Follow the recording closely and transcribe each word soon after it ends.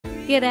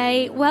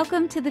G'day,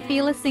 welcome to the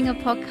Fearless Singer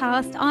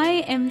podcast.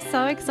 I am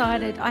so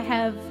excited. I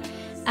have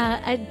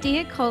a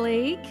dear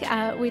colleague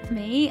with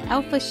me,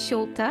 Alpha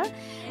Schulte,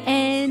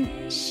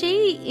 and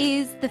she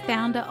is the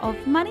founder of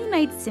Money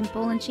Made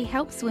Simple, and she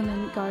helps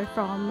women go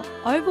from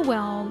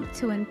overwhelm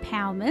to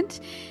empowerment.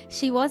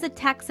 She was a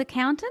tax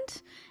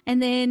accountant, and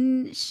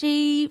then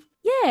she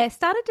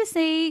started to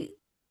see,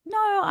 no,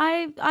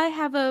 I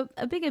have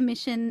a bigger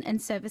mission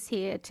and service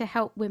here to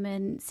help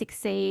women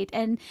succeed.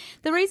 And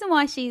the reason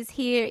why she's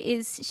here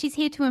is she's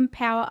here to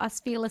empower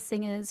us fearless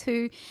singers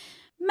who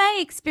may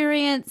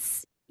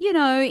experience, in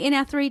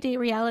our 3D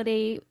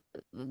reality,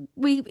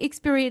 we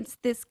experience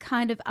this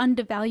kind of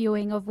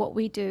undervaluing of what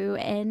we do,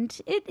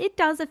 and it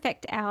does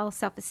affect our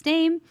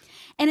self-esteem,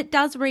 and it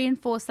does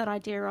reinforce that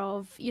idea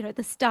of,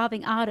 the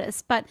starving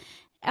artist. But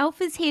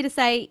Alpha's here to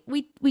say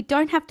we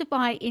don't have to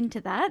buy into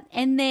that,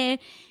 and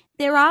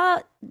there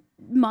are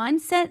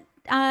mindset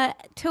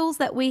tools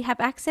that we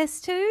have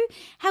access to.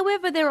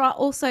 However, there are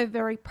also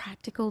very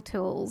practical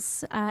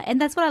tools.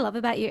 And that's what I love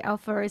about you,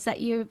 Alpha, is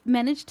that you've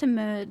managed to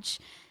merge,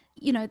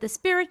 the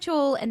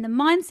spiritual and the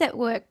mindset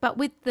work, but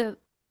with the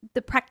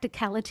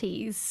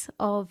practicalities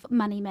of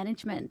money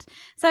management.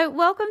 So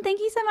welcome.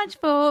 Thank you so much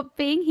for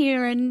being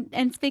here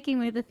and speaking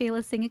with the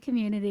Fearless Singer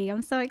community.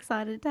 I'm so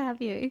excited to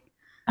have you.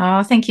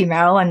 Oh, thank you,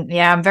 Mel. And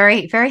yeah, I'm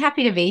very, very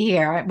happy to be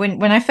here.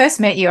 When I first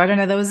met you, I don't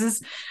know, there was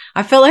this,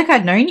 I felt like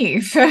I'd known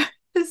you for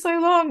so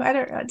long. I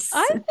It's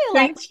feel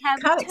like strange. we have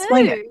Can't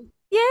explain it. too.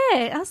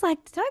 Yeah. I was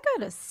like, did I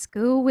go to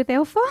school with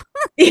Alpha?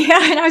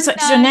 Yeah, and I was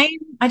like, your No. name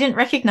I didn't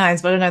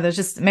recognize, but I don't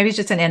know, maybe it's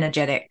just an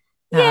energetic.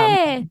 Um,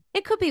 Yeah.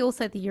 It could be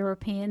also the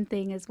European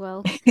thing as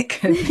well. it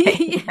could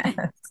be.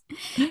 Yeah.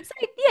 So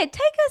yeah,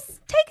 take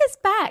us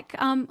back.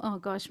 Oh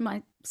gosh,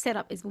 my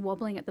setup is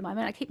wobbling at the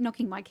moment. I keep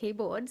knocking my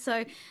keyboard.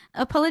 So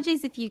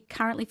apologies if you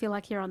currently feel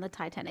like you're on the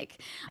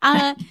Titanic.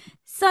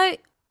 So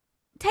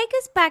take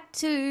us back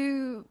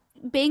to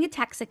being a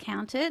tax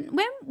accountant.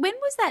 When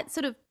was that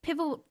sort of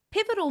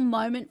pivotal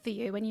moment for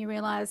you when you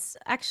realized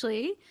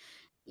actually,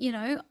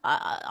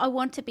 I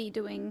want to be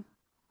doing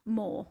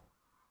more?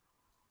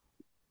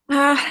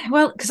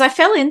 Well, because I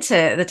fell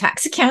into the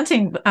tax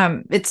accounting.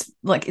 It's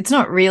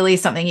not really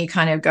something you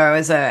kind of go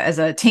as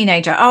a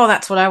teenager. Oh,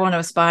 that's what I want to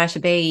aspire to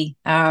be.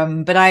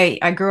 But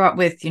I grew up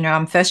with,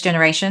 I'm first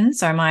generation,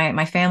 so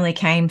my family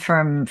came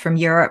from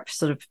Europe,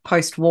 sort of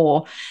post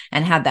war,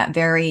 and had that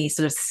very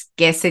sort of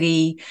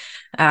scarcity,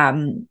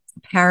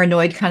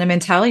 paranoid kind of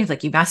mentality.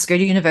 Like, you must go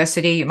to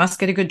university, you must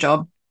get a good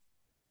job.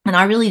 And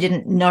I really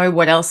didn't know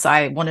what else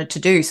I wanted to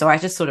do. So I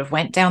just sort of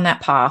went down that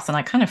path, and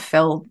I kind of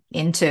fell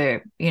into,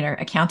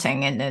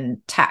 accounting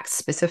and tax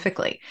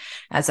specifically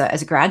as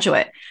a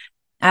graduate.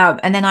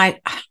 And then I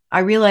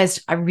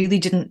realized I really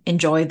didn't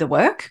enjoy the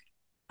work.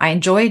 I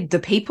enjoyed the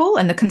people,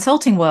 and the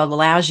consulting world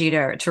allows you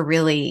to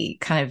really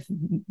kind of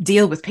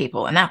deal with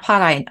people. And that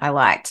part I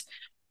liked.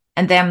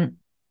 And then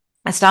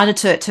I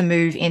started to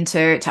move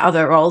into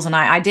other roles, and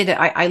I did it.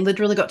 I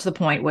literally got to the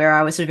point where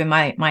I was sort of in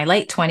my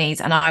late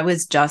 20s, and I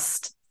was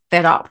just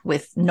fed up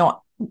with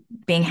not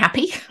being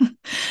happy.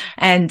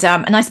 But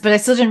I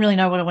still didn't really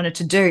know what I wanted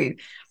to do.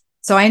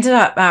 So I ended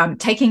up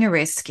taking a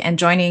risk and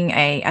joining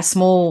a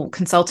small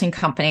consulting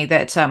company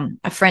that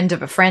a friend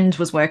of a friend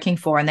was working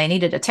for, and they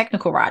needed a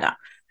technical writer.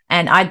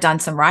 And I'd done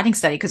some writing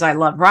study because I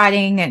love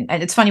writing. And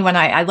it's funny, when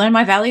I learned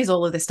my values,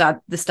 all of this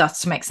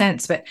starts to make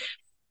sense.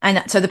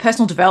 And so the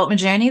personal development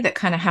journey that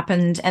kind of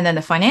happened, and then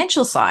the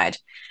financial side,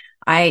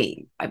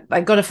 I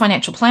got a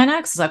financial planner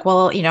because it's like,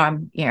 well,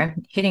 I'm,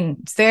 hitting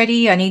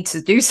 30. I need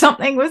to do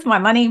something with my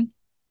money.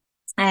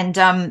 And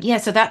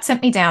so that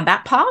sent me down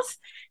that path.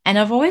 And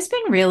I've always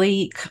been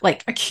really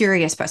like a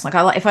curious person.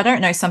 Like, if I don't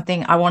know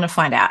something, I want to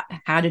find out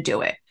how to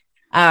do it.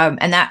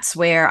 And that's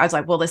where I was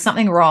like, well, there's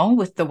something wrong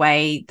with the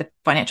way the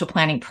financial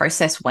planning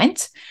process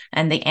went,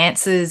 and the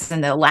answers,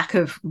 and the lack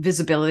of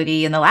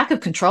visibility, and the lack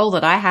of control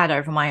that I had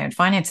over my own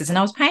finances. And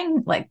I was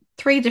paying like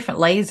 3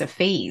 different layers of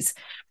fees.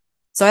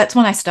 So that's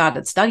when I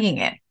started studying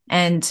it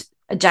and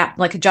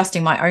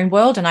adjusting my own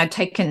world. And I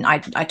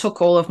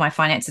took all of my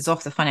finances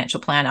off the financial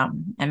planner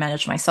and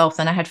managed myself.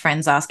 Then I had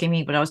friends asking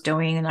me what I was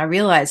doing, and I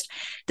realized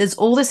there's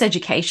all this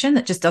education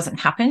that just doesn't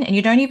happen, and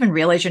you don't even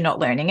realize you're not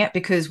learning it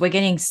because we're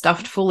getting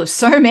stuffed full of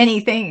so many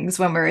things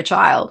when we're a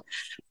child,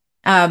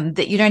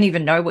 that you don't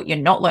even know what you're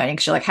not learning,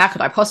 because you're like, how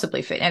could I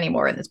possibly fit any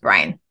more in this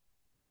brain?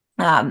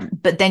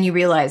 But then you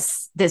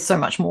realize there's so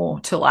much more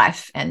to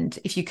life, and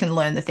if you can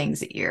learn the things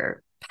that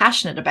you're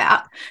passionate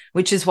about,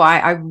 which is why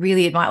I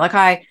really admire, like,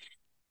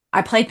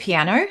 I played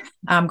piano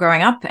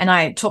growing up, and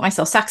I taught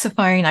myself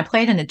saxophone. I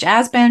played in a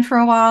jazz band for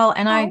a while,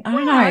 and I Oh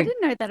don't wow, I know.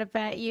 didn't know that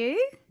about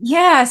you.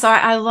 Yeah, so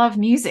I love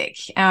music,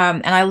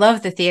 and I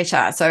love the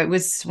theater. So it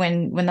was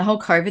when the whole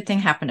COVID thing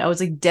happened, I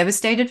was like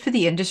devastated for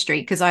the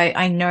industry, because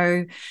I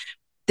know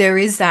there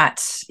is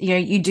that, you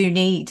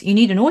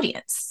need an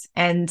audience,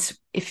 and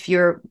if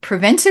you're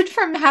prevented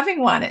from having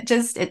one,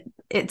 it's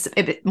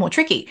a bit more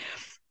tricky.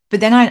 But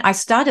then I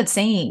started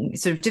seeing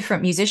sort of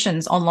different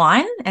musicians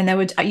online, and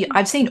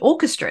I've seen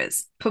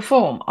orchestras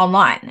perform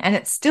online, and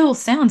it still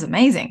sounds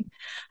amazing.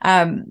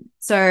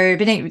 So I'm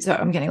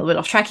getting a little bit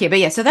off track here, but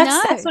yeah, so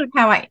that's sort of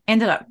how I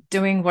ended up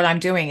doing what I'm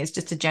doing, is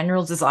just a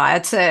general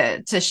desire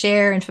to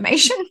share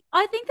information.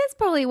 I think that's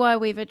probably why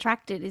we've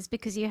attracted, is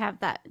because you have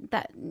that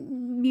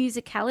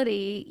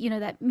musicality, you know,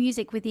 that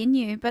music within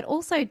you, but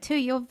also too,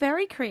 you're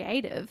very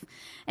creative,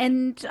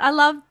 and I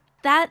love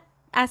that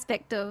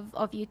aspect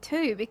of you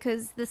too,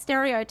 because the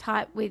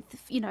stereotype with,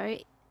 you know,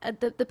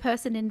 the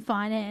person in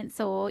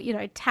finance, or, you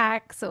know,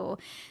 tax, or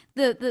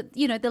the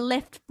you know, the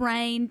left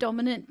brain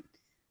dominant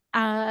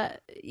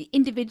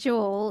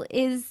individual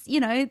is, you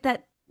know,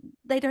 that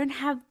they don't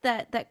have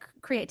that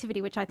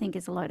creativity, which I think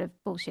is a load of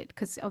bullshit,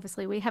 because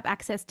obviously we have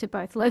access to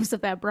both lobes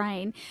of our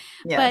brain.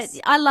 Yes.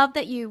 But I love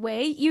that you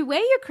wear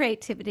your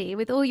creativity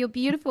with all your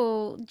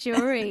beautiful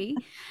jewelry.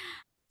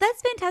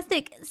 That's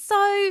fantastic.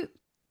 So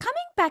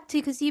coming back to,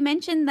 because you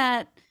mentioned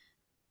that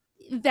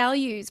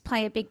values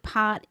play a big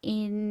part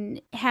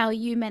in how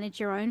you manage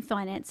your own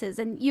finances,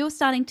 and you're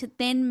starting to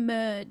then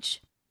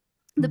merge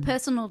the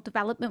personal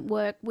development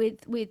work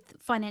with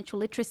financial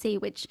literacy,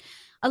 which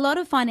a lot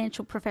of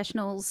financial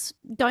professionals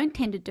don't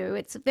tend to do.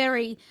 It's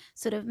very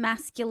sort of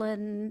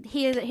masculine,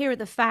 here are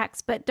the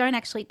facts, but don't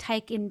actually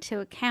take into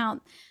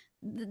account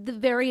the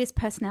various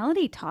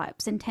personality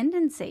types and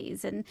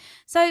tendencies. And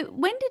so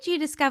when did you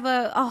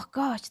discover, oh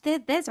gosh,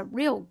 there's a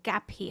real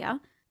gap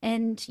here,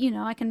 and, you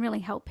know, I can really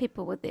help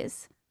people with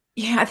this?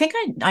 Yeah, I think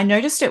I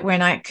noticed it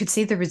when I could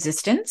see the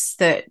resistance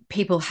that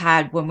people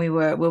had when we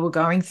were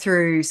going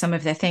through some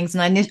of their things.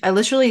 And I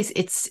literally,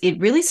 it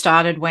really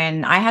started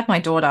when I had my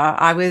daughter.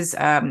 I was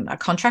a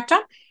contractor,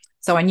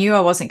 so I knew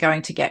I wasn't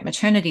going to get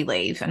maternity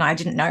leave, and I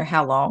didn't know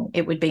how long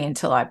it would be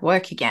until I'd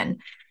work again.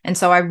 And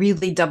so I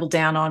really doubled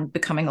down on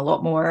becoming a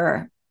lot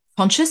more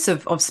conscious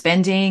of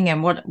spending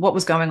and what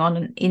was going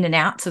on in and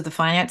outs of the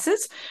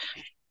finances.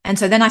 And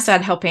so then I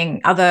started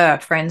helping other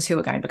friends who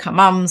were going to become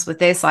mums with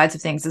their sides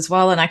of things as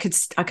well. And I could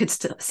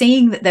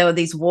seeing that there were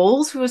these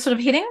walls we were sort of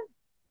hitting.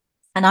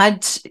 And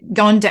I'd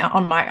gone down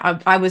on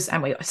I was,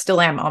 and we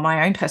still am, on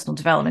my own personal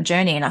development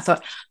journey. And I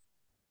thought,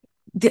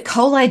 the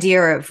whole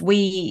idea of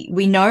we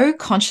know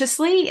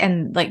consciously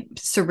and like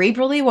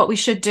cerebrally what we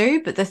should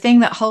do, but the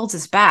thing that holds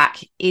us back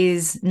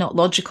is not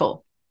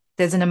logical.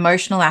 There's an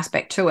emotional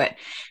aspect to it.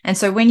 And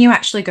so when you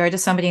actually go to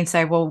somebody and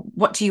say, well,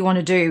 what do you want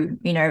to do?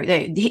 You know,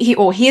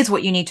 or here's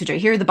what you need to do.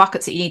 Here are the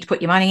buckets that you need to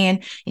put your money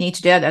in. You need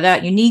to do,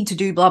 you need to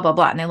do blah, blah,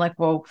 blah. And they're like,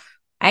 well,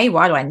 A,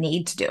 why do I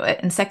need to do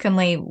it? And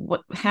secondly,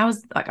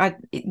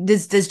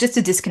 there's just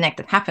a disconnect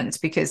that happens,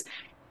 because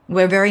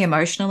we're very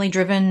emotionally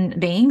driven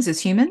beings as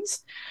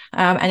humans.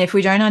 And if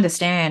we don't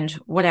understand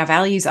what our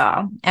values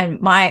are, and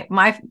my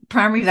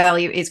primary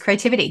value is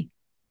creativity,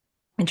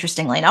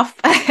 interestingly enough.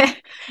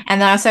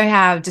 And I also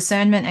have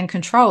discernment and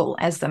control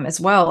as them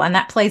as well. And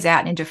that plays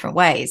out in different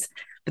ways.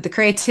 But the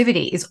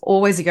creativity is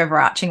always the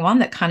overarching one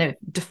that kind of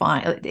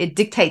it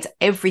dictates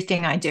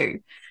everything I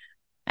do.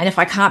 And if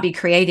I can't be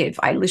creative,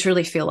 I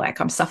literally feel like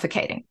I'm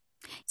suffocating.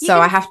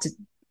 I have to.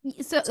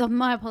 So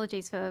my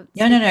apologies for.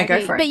 No,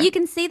 go for it. But you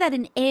can see that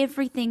in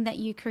everything that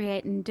you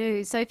create and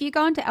do. So if you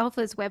go onto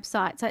Alpha's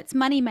website, so it's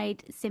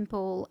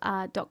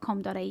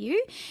moneymadesimple.com.au.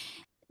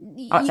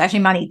 Oh, it's actually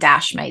Money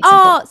Dash Made Simple.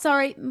 Oh,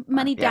 sorry,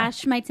 Money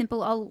Dash Made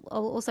Simple.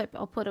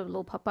 I'll put a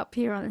little pop up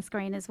here on the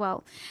screen as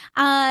well.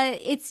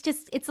 It's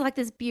like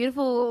this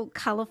beautiful,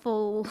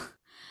 colourful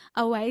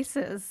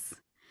oasis.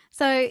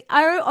 So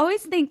I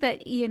always think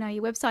that, you know,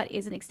 your website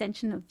is an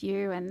extension of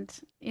you, and,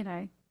 you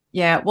know.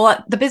 Yeah,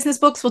 well, the business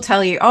books will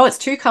tell you, oh, it's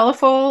too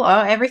colourful,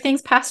 oh,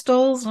 everything's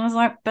pastels. And I was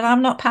like, but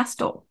I'm not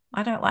pastel.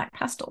 I don't like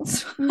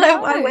pastels.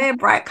 No. I wear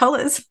bright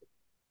colours.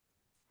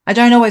 I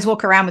don't always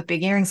walk around with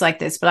big earrings like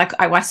this, but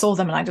I saw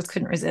them and I just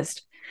couldn't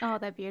resist. Oh,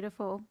 they're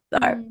beautiful.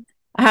 So,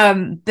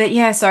 but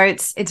yeah, so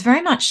it's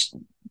very much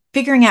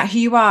figuring out who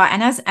you are,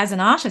 and as an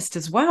artist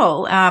as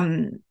well,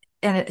 and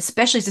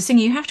especially as a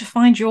singer, you have to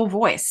find your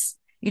voice.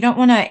 You don't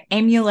want to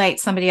emulate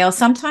somebody else.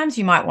 Sometimes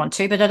you might want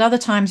to, but at other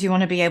times you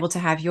want to be able to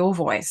have your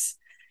voice.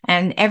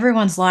 And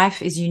everyone's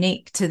life is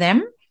unique to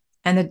them,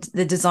 and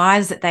the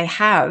desires that they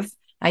have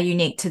are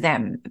unique to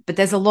them. But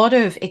there's a lot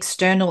of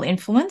external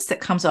influence that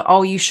comes up.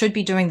 Oh, you should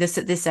be doing this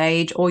at this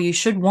age, or you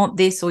should want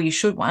this, or you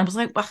should want. I was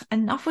like, well,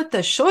 enough with the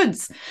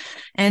shoulds.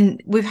 And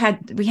we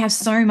have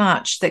so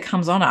much that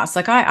comes on us.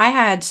 Like I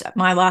had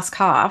my last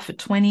car for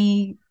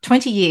 20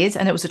 years,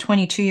 and it was a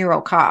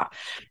 22-year-old car.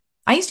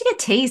 I used to get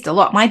teased a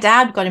lot. My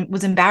dad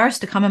was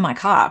embarrassed to come in my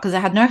car because I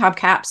had no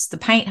hubcaps. The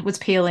paint was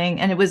peeling,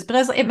 and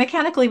it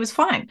mechanically was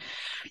fine.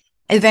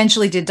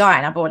 Eventually did die,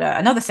 and I bought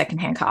another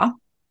secondhand car.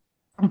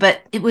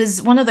 But it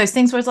was one of those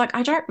things where it's like,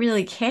 I don't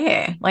really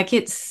care. Like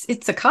it's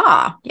a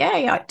car.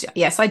 Yeah.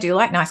 Yes, I do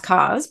like nice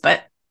cars,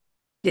 but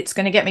it's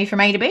going to get me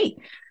from A to B.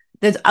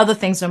 There's other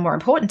things that are more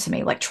important to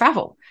me, like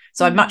travel.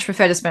 So I'd much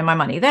prefer to spend my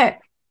money there.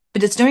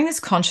 But it's doing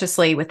this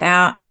consciously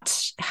without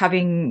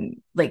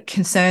having like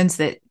concerns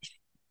that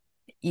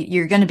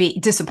you're going to be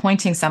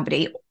disappointing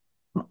somebody.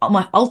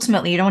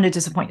 Ultimately, you don't want to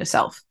disappoint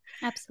yourself.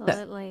 So,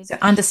 Absolutely. so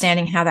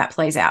understanding how that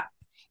plays out.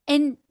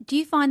 And do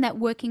you find that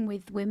working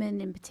with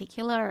women in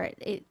particular,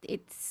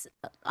 it's,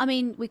 I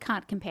mean, we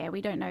can't compare. We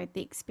don't know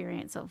the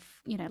experience of,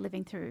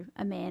 living through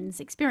a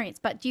man's experience,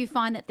 but do you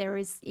find that there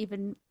is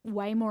even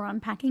way more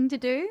unpacking to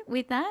do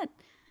with that?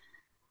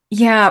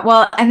 Yeah,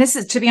 well, and this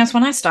is, to be honest,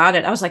 when I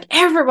started, I was like,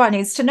 everyone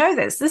needs to know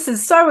this. This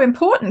is so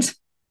important.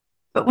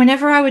 But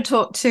whenever I would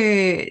talk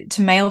to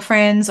male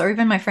friends or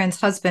even my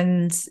friends'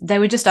 husbands, they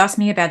would just ask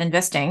me about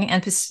investing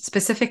and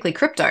specifically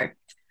crypto.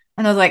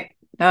 And I was like,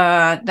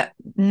 no,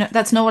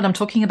 that's not what I'm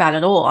talking about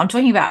at all. I'm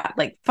talking about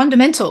like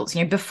fundamentals,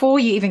 before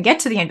you even get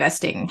to the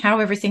investing, how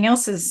everything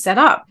else is set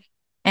up.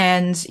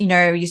 And, do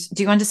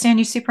you understand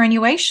your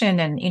superannuation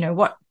and,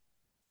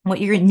 what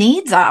your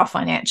needs are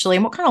financially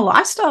and what kind of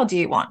lifestyle do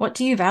you want? What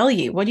do you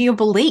value? What are your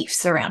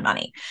beliefs around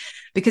money?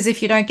 Because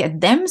if you don't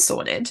get them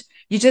sorted,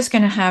 you're just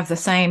going to have the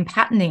same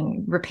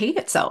patterning repeat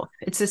itself.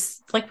 It's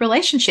just like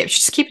relationships. You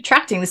just keep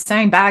attracting the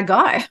same bad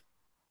guy.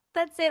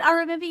 That's it. I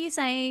remember you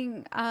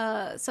saying,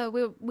 so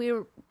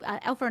we're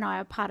Alpha and I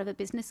are part of a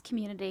business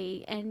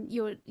community, and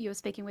you're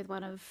speaking with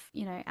one of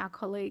our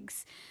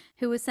colleagues,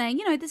 who was saying,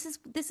 this is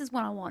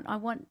what I want. I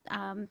want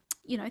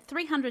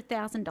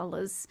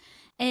 $300,000,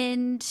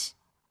 and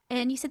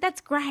you said that's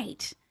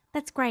great.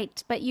 That's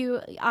great, but you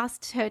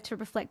asked her to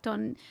reflect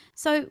on.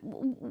 So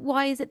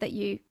why is it that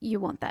you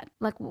want that?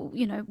 Like,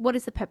 what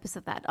is the purpose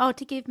of that? Oh,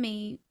 to give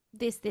me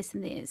this, this,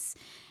 and this.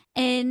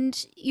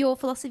 And your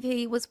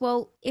philosophy was,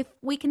 well, if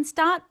we can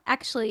start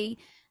actually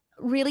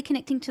really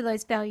connecting to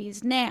those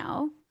values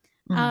now,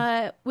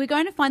 Mm. we're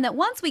going to find that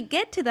once we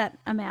get to that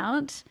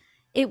amount,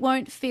 it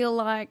won't feel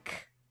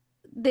like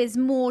there's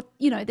more,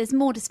 there's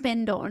more to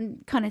spend on,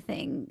 kind of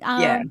thing.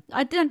 Yeah.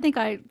 I don't think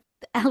I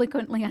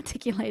eloquently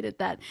articulated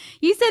that.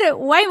 You said it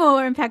way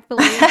more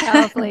impactfully and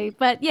powerfully,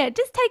 but yeah,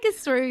 just take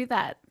us through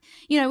that.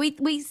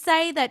 We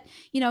say that,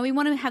 we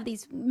want to have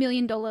these $1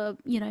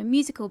 million,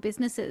 musical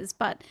businesses,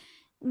 but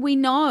we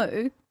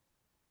know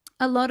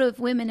a lot of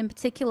women in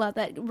particular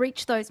that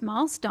reach those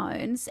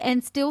milestones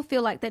and still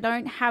feel like they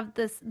don't have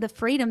the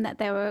freedom that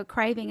they were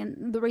craving,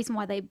 and the reason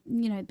why they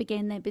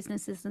began their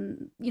businesses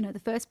in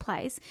the first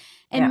place,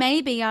 and Yeah.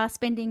 maybe are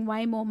spending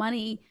way more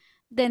money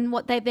than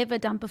what they've ever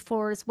done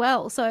before as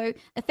well. So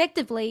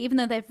effectively, even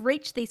though they've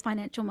reached these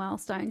financial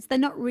milestones, they're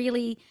not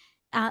really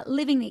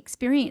living the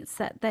experience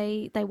that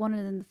they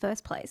wanted in the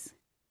first place.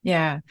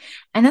 Yeah.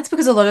 And that's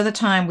because a lot of the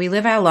time we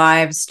live our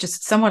lives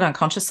just somewhat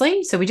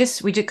unconsciously. So we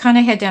just kind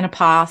of head down a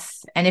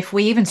path. And if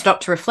we even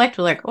stop to reflect,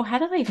 we're like, oh, how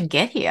did I even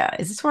get here?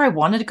 Is this where I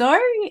wanted to go?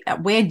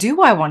 Where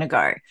do I want to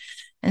go?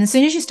 And as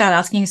soon as you start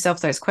asking yourself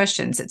those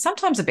questions, it's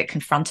sometimes a bit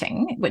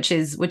confronting, which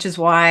is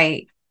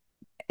why,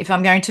 if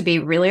I'm going to be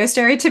really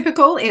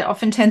stereotypical, it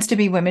often tends to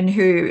be women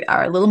who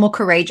are a little more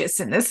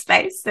courageous in this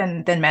space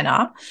than men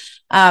are.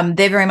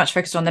 They're very much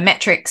focused on the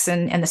metrics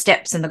and the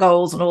steps and the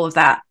goals and all of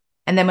that.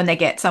 And then when they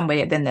get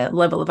somewhere, then the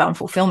level of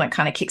unfulfillment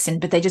kind of kicks in,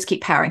 but they just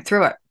keep powering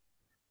through it.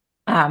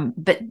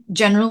 But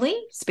generally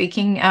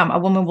speaking, a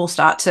woman will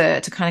start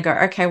to kind of go,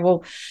 okay,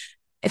 well,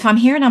 if I'm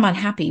here and I'm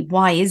unhappy,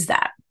 why is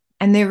that?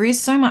 And there is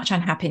so much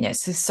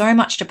unhappiness. There's so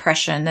much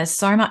depression. There's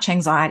so much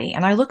anxiety.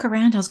 And I look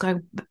around, I was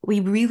going,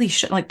 we really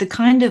should, like, the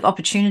kind of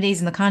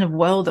opportunities and the kind of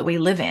world that we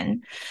live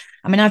in.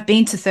 I mean, I've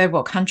been to third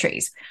world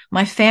countries.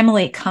 My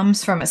family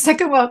comes from a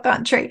second world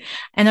country,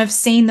 and I've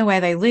seen the way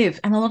they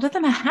live. And a lot of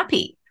them are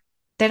happy.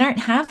 They don't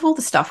have all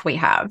the stuff we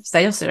have.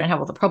 They also don't have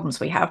all the problems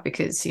we have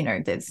because,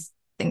 there's,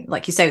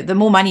 like you say, the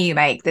more money you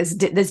make, there's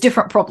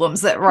different problems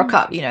that rock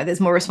up.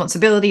 There's more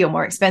responsibility or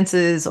more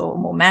expenses or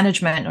more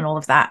management and all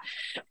of that.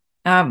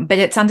 But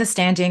it's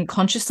understanding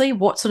consciously,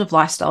 what sort of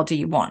lifestyle do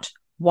you want?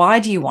 Why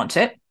do you want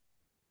it?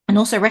 And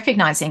also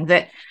recognizing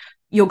that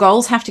your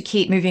goals have to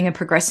keep moving and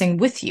progressing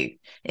with you.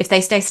 If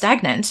they stay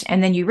stagnant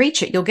and then you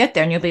reach it, you'll get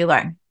there and you'll be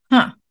like,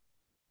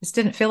 this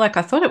didn't feel like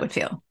I thought it would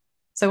feel.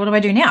 So what do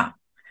I do now?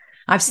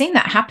 I've seen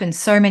that happen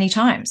so many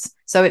times.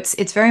 So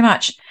it's very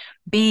much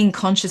being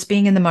conscious,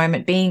 being in the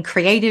moment, being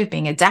creative,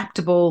 being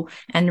adaptable,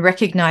 and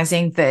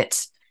recognizing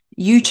that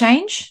you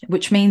change,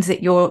 which means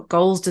that your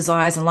goals,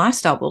 desires, and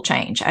lifestyle will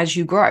change as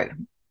you grow,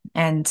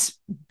 and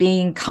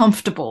being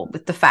comfortable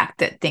with the fact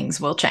that things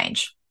will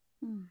change.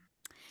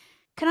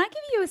 Can I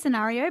give you a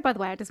scenario? By the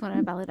way, I just want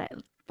to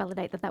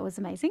validate that was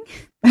amazing.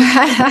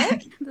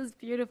 That was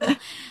beautiful. Can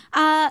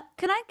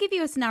I give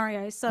you a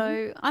scenario?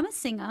 So I'm a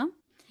singer,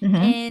 Mm-hmm.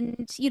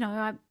 and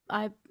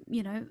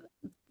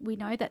we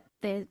know that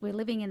we're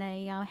living in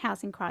a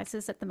housing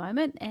crisis at the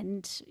moment,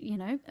 and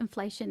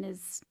inflation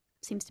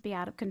seems to be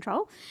out of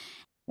control.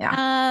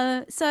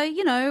 Yeah. So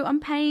I'm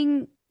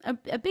paying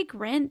a big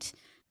rent.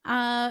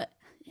 Hang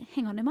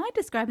on, am I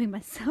describing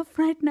myself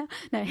right now?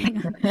 No,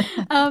 hang on.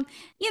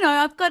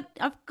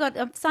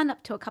 I've signed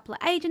up to a couple of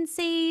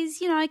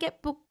agencies. I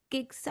get booked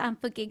gigs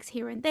for gigs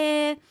here and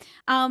there,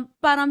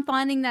 but I'm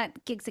finding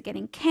that gigs are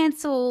getting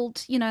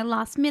cancelled.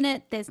 Last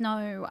minute. There's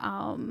no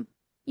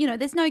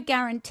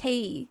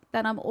guarantee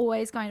that I'm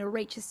always going to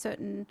reach a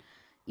certain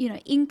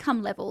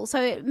income level.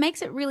 So it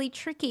makes it really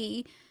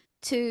tricky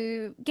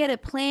to get a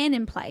plan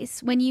in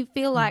place when you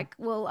feel like,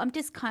 well, I'm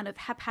just kind of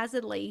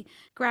haphazardly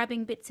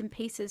grabbing bits and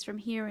pieces from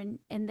here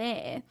and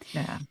there.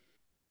 Yeah.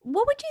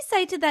 What would you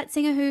say to that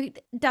singer who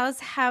does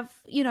have,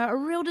 a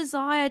real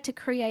desire to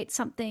create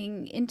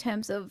something in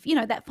terms of,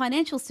 that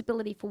financial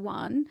stability for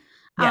one,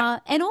 Yeah.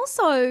 and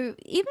also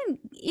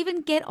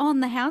even get on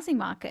the housing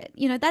market?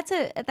 That's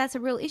a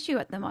real issue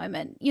at the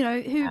moment.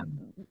 Who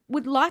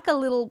would like a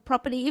little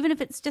property, even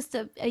if it's just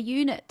a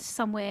unit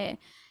somewhere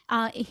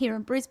here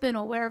in Brisbane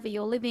or wherever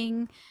you're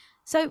living.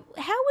 So,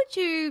 how would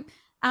you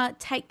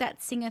take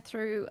that singer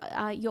through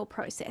your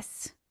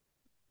process?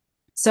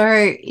 So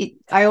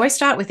I always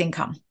start with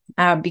income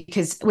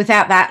because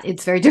without that,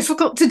 it's very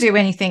difficult to do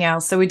anything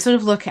else. So we'd sort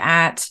of look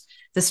at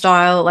the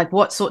style, like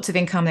what sorts of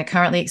income they're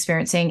currently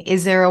experiencing.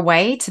 Is there a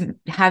way to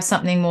have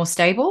something more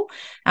stable?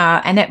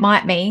 And it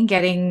might mean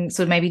getting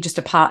sort of maybe just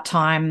a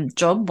part-time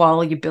job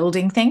while you're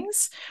building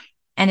things.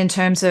 And in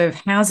terms of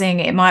housing,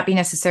 it might be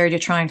necessary to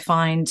try and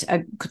find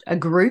a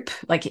group,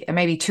 like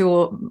maybe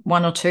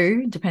one or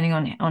two, depending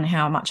on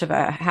how much of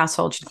a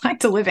household you'd like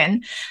to live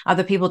in,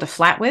 other people to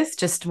flat with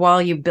just while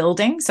you're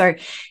building. So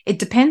it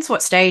depends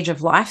what stage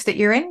of life that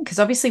you're in, because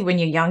obviously when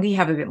you're younger, you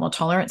have a bit more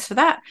tolerance for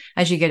that.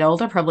 As you get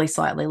older, probably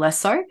slightly less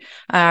so.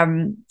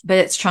 But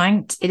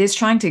it is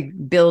trying to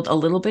build a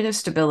little bit of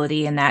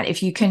stability in that.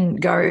 If you can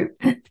go,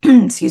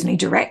 excuse me,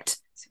 direct,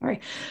 sorry,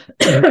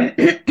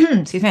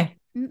 excuse me,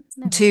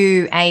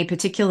 to a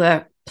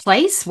particular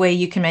place where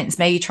you can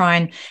maybe try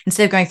and,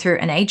 instead of going through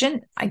an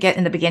agent, I get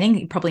in the beginning,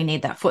 you probably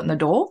need that foot in the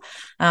door.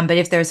 But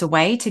if there's a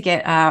way to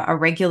get a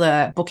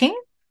regular booking,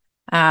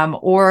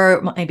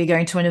 or maybe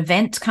going to an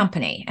event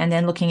company and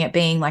then looking at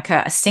being like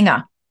a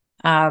singer,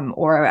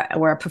 or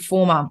a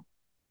performer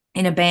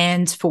in a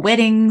band for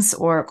weddings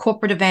or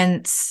corporate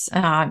events,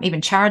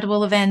 even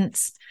charitable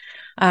events,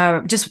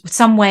 just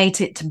some way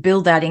to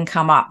build that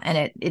income up.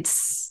 And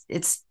it's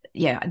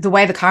yeah, the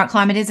way the current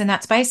climate is in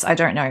that space, I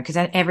don't know, because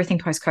everything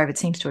post-COVID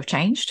seems to have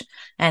changed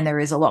and there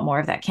is a lot more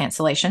of that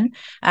cancellation.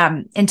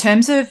 In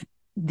terms of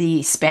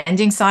the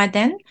spending side,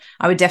 then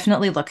I would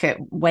definitely look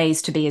at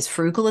ways to be as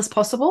frugal as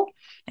possible.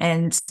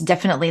 And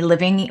definitely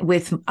living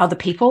with other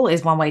people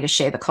is one way to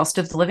share the cost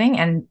of the living,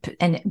 and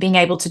being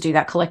able to do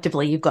that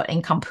collectively. You've got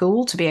income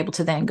pool to be able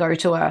to then go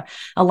to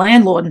a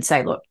landlord and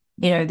say, look,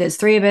 there's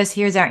three of us,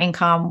 here's our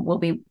income. We'll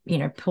be,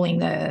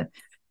 pulling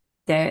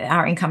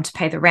our income to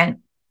pay the rent.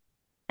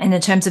 And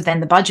in terms of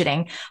then the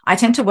budgeting, I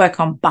tend to work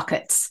on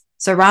buckets.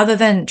 So rather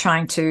than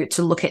trying to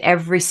look at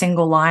every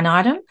single line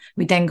item,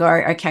 we then go,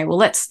 okay, well,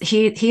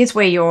 here's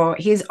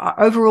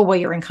overall where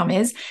your income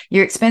is.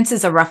 Your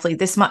expenses are roughly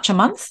this much a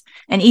month.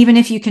 And even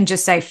if you can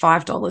just say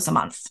 $5 a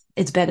month,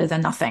 it's better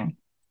than nothing.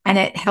 And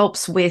it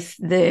helps with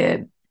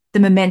the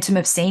momentum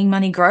of seeing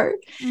money grow.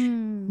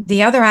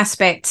 The other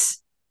aspect,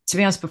 to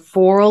be honest,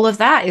 before all of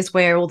that is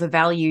where all the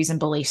values and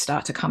beliefs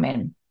start to come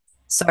in.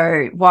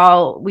 So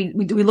while we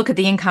look at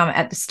the income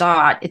at the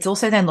start, it's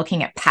also then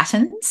looking at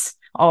patterns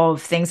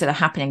of things that are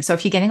happening. So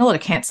if you're getting a lot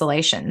of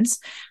cancellations,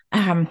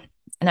 and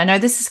I know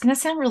this is going to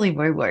sound really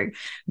woo-woo,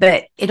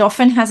 but it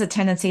often has a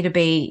tendency to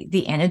be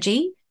the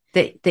energy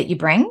that you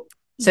bring.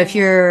 So if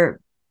you're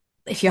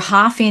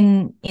half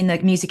in the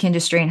music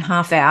industry and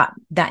half out,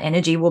 that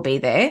energy will be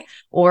there.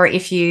 Or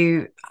if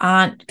you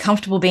aren't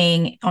comfortable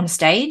being on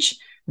stage,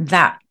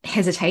 that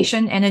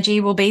hesitation energy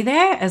will be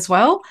there as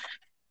well.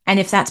 And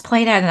if that's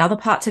played out in other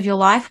parts of your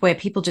life where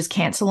people just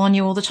cancel on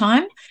you all the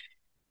time,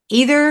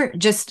 either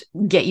just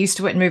get used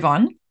to it and move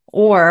on,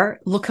 or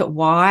look at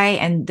why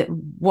and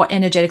what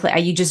energetically are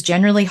you just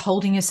generally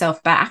holding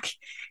yourself back,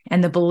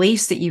 and the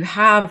beliefs that you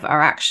have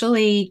are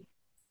actually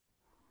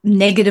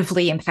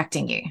negatively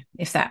impacting you,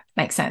 if that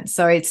makes sense.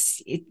 So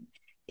it's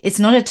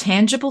not a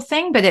tangible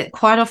thing, but it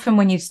quite often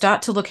when you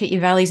start to look at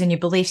your values and your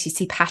beliefs, you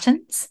see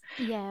patterns.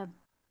 Yeah.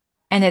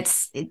 And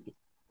it's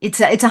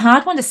a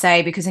hard one to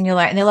say, because then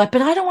they're like,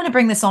 but I don't want to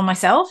bring this on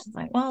myself. It's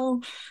like,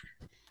 well,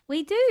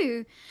 we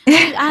do.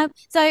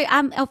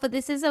 Alpha,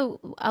 this is a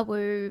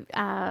woo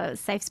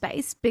safe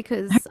space,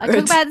 because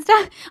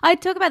I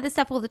talk about this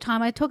stuff all the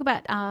time. I talk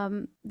about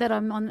that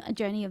I'm on a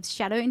journey of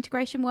shadow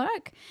integration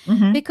work,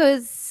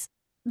 because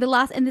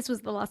this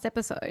was the last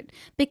episode,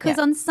 because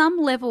on some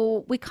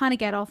level we kind of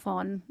get off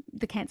on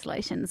the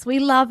cancellations. We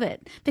love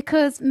it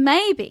because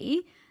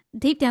maybe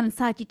deep down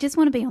inside you just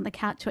want to be on the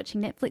couch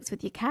watching Netflix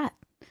with your cat.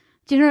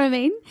 Do you know what I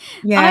mean?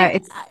 Yeah,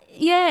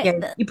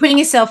 you're putting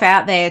yourself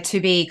out there to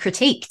be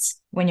critiqued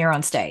when you're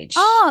on stage.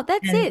 Oh,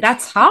 that's it.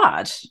 That's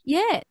hard.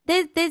 Yeah,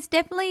 there's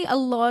definitely a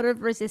lot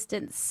of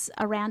resistance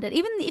around it.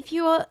 Even if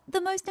you're the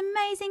most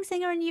amazing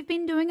singer and you've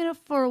been doing it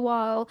for a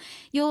while,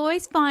 you'll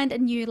always find a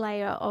new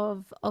layer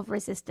of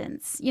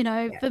resistance.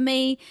 For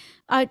me,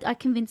 I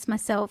convinced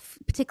myself,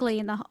 particularly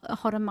in the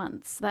hotter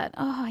months, that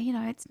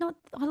it's not.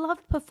 I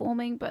love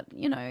performing, but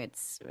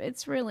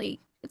it's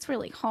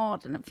really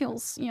hard, and it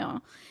feels,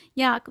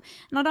 yuck.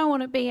 And I don't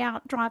want to be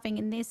out driving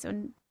in this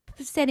and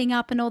setting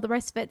up and all the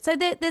rest of it. So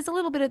there's a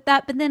little bit of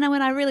that. But then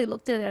when I really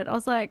looked at it, I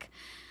was like,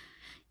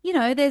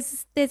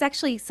 there's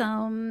actually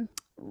some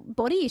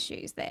body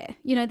issues there.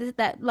 You know,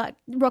 that like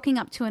rocking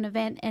up to an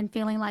event and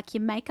feeling like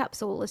your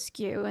makeup's all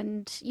askew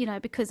and, you know,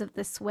 because of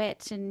the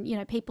sweat and, you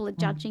know, people are Mm.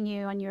 judging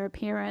you on your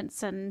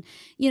appearance and,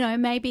 you know,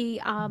 maybe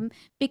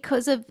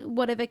because of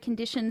whatever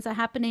conditions are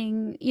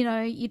happening, you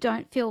know, you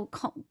don't feel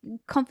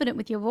confident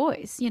with your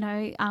voice, you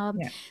know.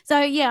 Yeah. So,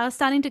 yeah,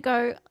 starting to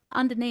go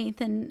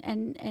underneath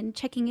and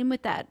checking in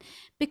with that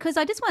because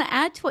I just want to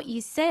add to what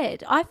you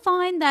said. I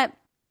find that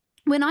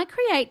when I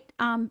create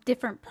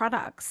different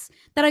products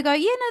that I go,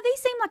 yeah, no, these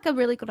seem like a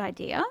really good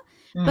idea,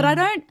 but I Mm.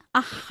 don't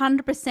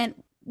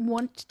 100%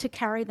 want to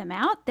carry them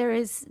out. There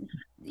is,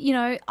 you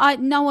know, I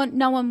no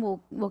one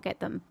will get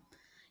them.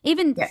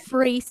 Even Yeah.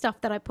 free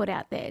stuff that I put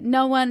out there,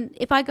 no one.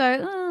 If I go,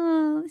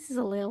 oh, this is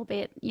a little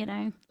bit, you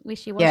know,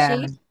 wishy Yeah.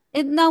 washy.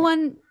 No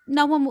one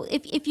will.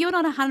 If you're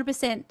not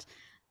 100%,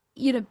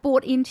 you know,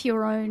 bought into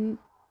your own Yeah.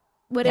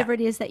 whatever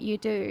it is that you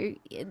do,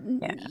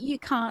 Yeah. you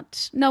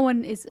can't. No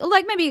one is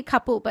like maybe a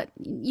couple, but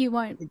you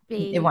won't It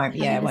be won't,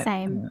 yeah, having it the won't.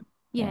 same.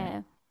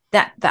 Yeah.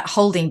 Yeah, That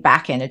holding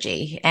back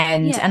energy.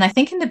 yeah, And I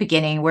think in the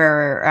beginning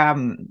we're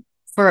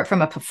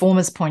from a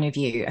performer's point of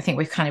view, I think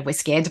we're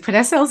scared to put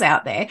ourselves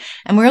out there.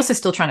 And we're also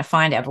still trying to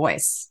find our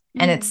voice.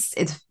 And mm,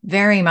 it's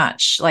very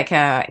much like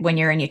when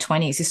you're in your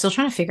 20s, you're still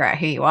trying to figure out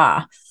who you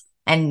are.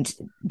 And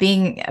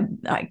being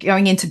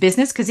going into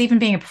business, because even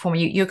being a performer,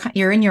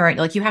 you're in your own,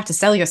 like you have to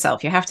sell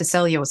yourself, you have to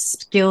sell your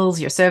skills,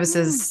 your mm,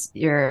 services,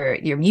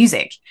 your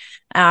music,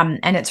 and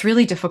it's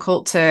really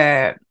difficult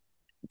to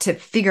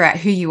figure out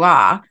who you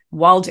are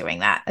while doing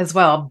that as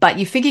well. But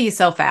you figure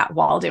yourself out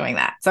while doing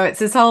that. So it's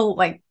this whole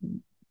like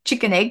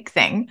chicken egg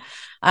thing.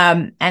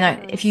 If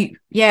yes. you,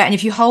 yeah, and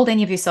if you hold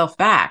any of yourself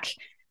back,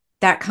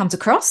 that comes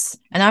across.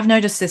 And I've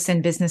noticed this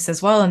in business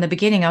as well. In the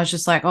beginning, I was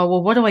just like, oh,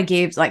 well, what do I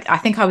give? Like, I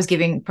think I was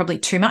giving probably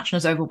too much and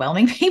was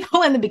overwhelming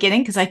people in the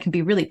beginning because I can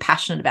be really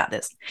passionate about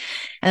this.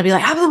 And they'll be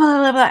like, ah, blah, blah,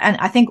 blah, blah. And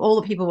I think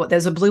all the people,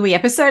 there's a Bluey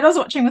episode I was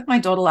watching with my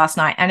daughter last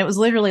night, and it was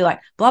literally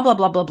like, blah, blah,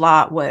 blah, blah,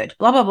 blah, word,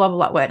 blah, blah, blah,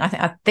 blah, word. And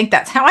I think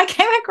that's how I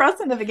came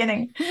across in the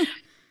beginning.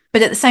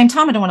 But at the same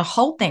time, I don't want to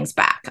hold things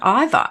back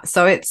either.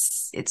 So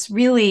it's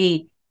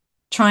really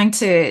trying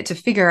to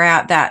figure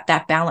out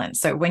that balance.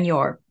 So when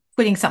you're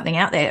putting something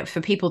out there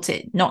for people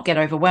to not get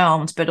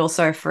overwhelmed, but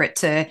also for it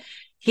to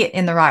hit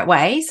in the right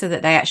way so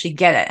that they actually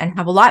get it and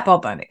have a light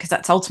bulb moment, because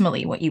that's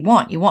ultimately what you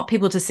want. You want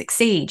people to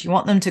succeed. You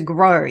want them to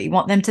grow. You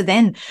want them to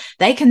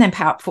they can then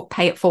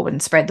pay it forward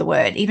and spread the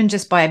word, even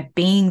just by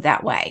being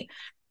that way.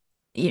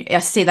 I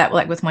see that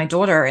like with my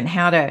daughter and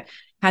how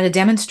to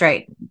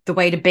demonstrate the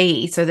way to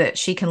be so that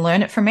she can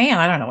learn it from me. And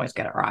I don't always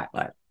get it right.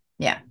 Like,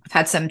 yeah, I've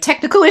had some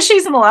technical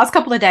issues in the last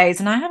couple of days,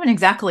 and I haven't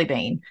exactly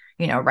been,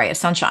 a ray of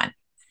sunshine.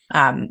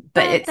 But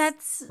But we're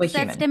that's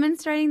human.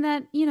 demonstrating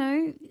that, you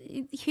know,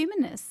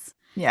 humanness.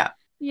 Yeah.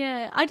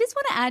 Yeah, I just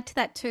want to add to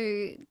that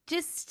too.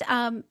 Just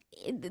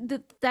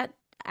that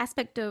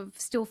aspect of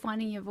still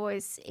finding your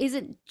voice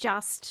isn't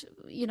just,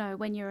 you know,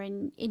 when you're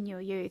in your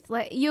youth.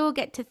 Like you'll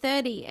get to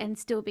 30 and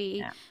still be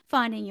Yeah.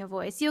 finding your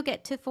voice. You'll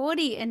get to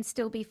 40 and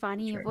still be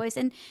finding your True. voice.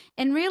 And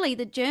really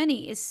the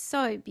journey is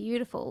so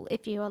beautiful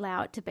if you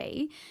allow it to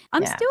be.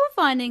 I'm Yeah. still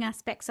finding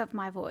aspects of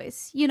my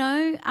voice, you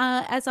know,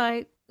 as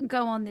I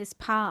go on this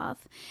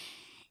path.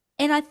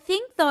 And I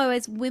think though,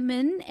 as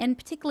women, and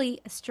particularly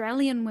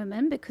Australian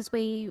women, because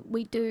we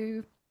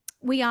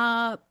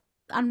are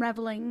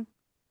unraveling,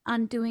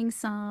 undoing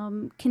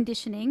some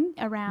conditioning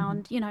Mhm.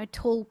 around, you know,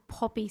 tall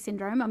poppy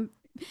syndrome.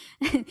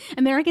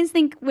 Americans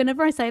think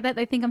whenever I say that,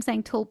 they think I'm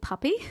saying tall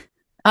puppy.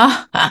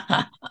 Oh,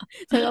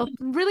 So I'll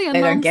really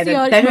they don't get it.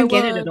 enunciate They my don't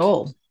get it at word.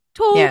 all.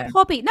 Tall Yeah.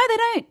 poppy. No, they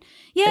don't.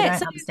 They Yeah. don't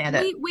So understand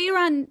it.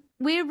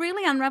 we're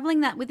really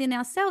unraveling that within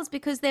ourselves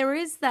because there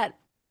is that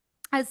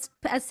as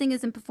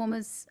singers and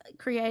performers,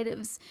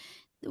 creatives,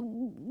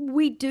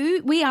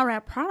 we are our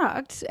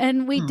product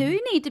and we Mm.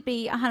 do need to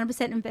be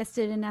 100%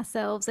 invested in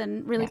ourselves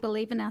and really Yeah.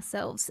 believe in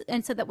ourselves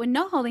and so that we're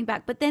not holding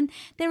back. But then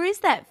there is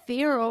that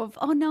fear of,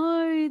 oh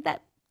no,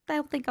 that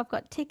they'll think I've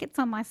got tickets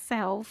on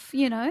myself,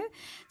 you know.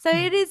 So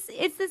Mm.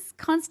 it's this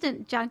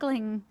constant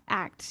juggling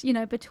act, you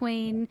know,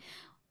 between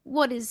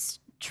what is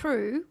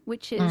true,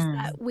 which is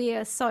Mm. that we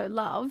are so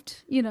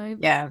loved, you know,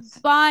 Yes.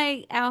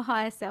 by our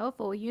higher self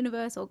or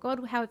universe or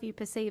God, however you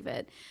perceive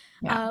it.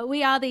 Yeah.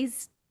 We are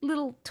these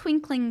little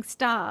twinkling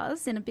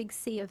stars in a big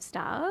sea of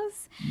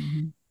stars.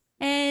 Mhm.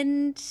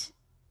 And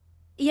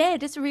yeah,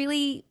 just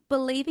really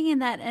believing in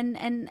that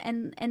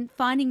and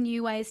finding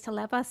new ways to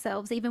love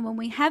ourselves, even when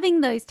we're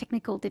having those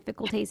technical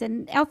difficulties.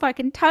 And Alpha, I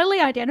can totally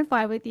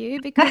identify with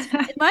you because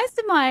most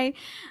of my,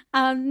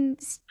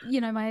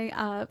 you know,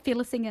 my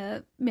Fearless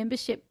Singer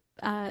membership,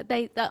 I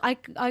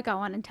go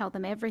on and tell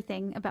them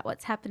everything about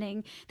what's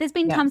happening. There's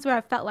been Yeah. times where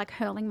I felt like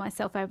hurling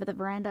myself over the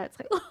veranda. It's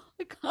like, oh,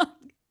 I can't,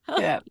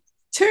 Yeah.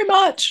 Too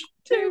much.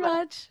 too Too much.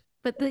 much.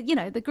 But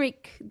the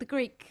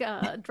Greek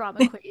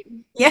drama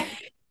queen, you Yeah.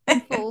 know,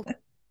 in full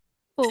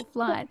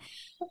flight.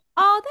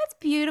 Oh, that's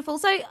beautiful.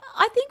 So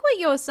I think what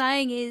you're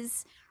saying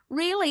is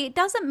really it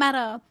doesn't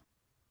matter,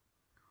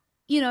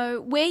 you know,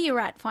 where you're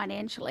at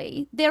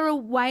financially. There are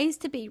ways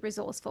to be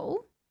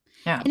resourceful.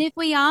 Yeah. And if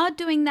we are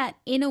doing that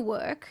inner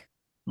work,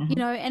 you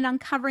Hmm. know, and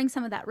uncovering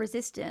some of that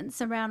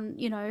resistance around,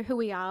 you know, who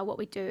we are, what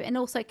we do, and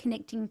also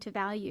connecting to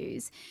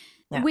values.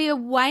 Yeah. We are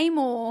way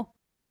more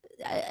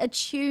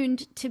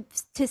attuned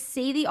to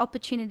see the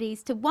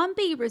opportunities to, one,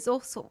 be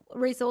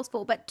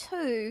resourceful, but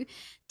two,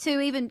 to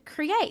even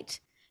create,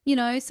 you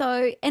know.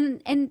 So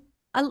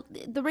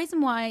the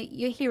reason why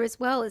you're here as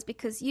well is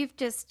because you've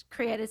just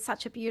created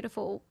such a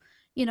beautiful,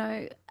 you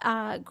know,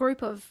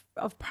 group of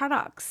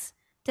products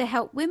to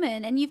help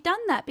women, and you've done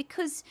that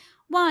because,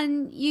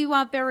 one, you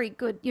are very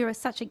good, you're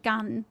such a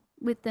gun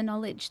with the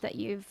knowledge that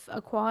you've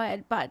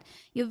acquired, but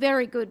you're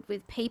very good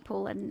with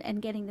people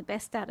and getting the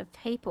best out of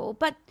people.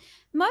 But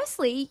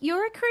mostly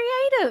you're a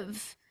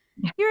creative.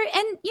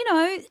 And you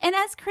know, and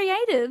as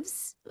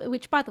creatives,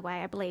 which by the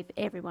way, I believe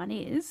everyone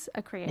is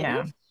a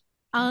Yeah. creative,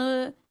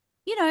 uh,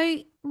 you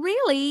know,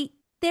 really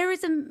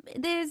there's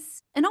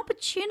an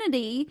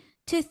opportunity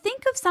to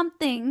think of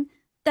something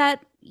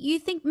that you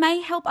think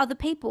may help other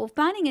people,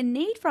 finding a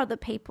need for other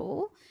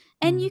people,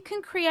 and you Mm.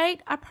 can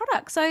create a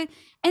product. So,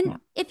 and Yeah.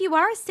 if you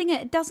are a singer,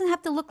 it doesn't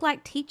have to look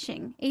like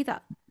teaching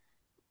either.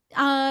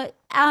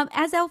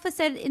 As Alpha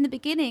said in the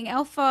beginning,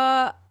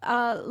 Alpha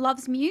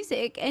loves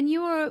music, and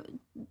you were,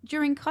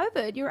 during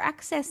COVID, you're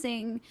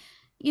accessing,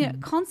 you know,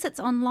 Mm. concerts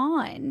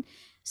online.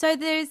 So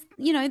there's,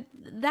 you know,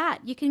 that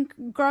you can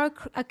grow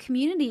a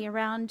community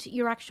around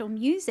your actual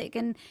music,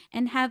 and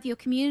have your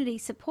community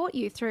support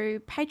you through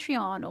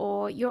Patreon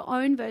or your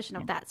own version Yeah.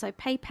 of that. So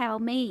PayPal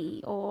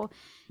me, or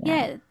Yeah.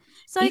 yeah.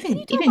 So can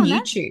you talk Even on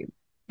that? YouTube.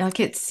 Like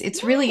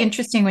it's really Yes.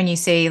 interesting when you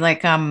see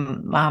like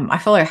I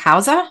follow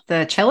Hauser,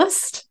 the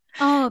cellist,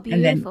 Oh,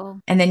 and then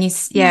beautiful.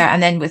 Mm, yeah,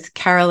 and then with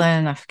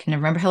Carolyn, I can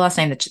remember her last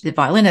name, the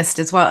violinist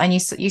as well. And you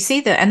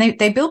see that, and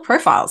they build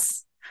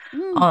profiles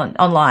mm,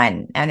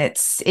 online, and it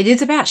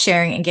is about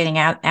sharing and getting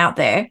out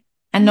there.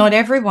 And not mm,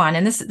 everyone,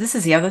 and this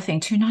is the other thing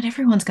too, not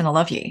everyone's going to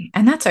love you,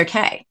 and that's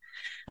okay.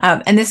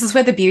 And this is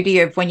where the beauty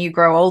of when you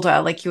grow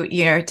older, like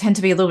you know, tend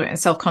to be a little bit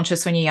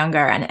self-conscious when you're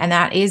younger. And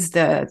that is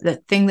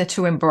the thing that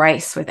to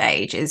embrace with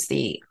age is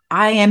the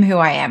I am who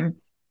I am.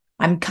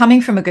 I'm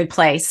coming from a good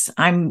place.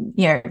 I'm,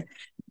 you know,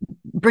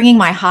 bringing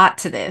my heart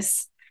to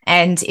this.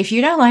 And if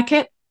you don't like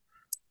it,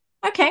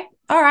 okay,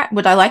 all right.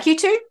 Would I like you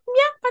to?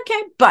 Yeah,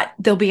 okay. But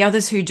there'll be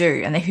others who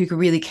do and who can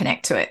really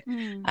connect to it.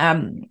 mm,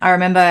 I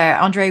remember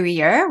Andre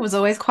Rieu was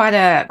always quite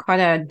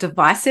a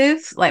divisive.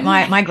 Like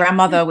yeah. my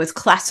grandmother was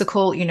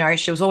classical, you know,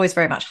 she was always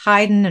very much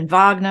Haydn and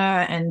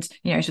Wagner, and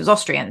you know, she was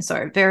Austrian,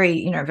 so very,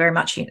 you know, very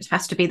much, you know, it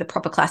has to be the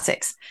proper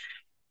classics.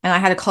 And I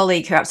had a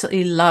colleague who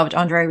absolutely loved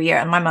Andre Rieu,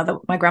 and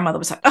my grandmother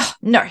was like, "Oh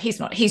no, he's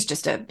not. He's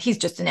just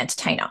an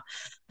entertainer."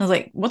 I was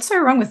like, "What's so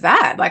wrong with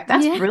that? Like,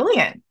 that's Yeah.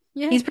 brilliant.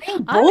 Yeah, He's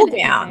bringing I'm ball an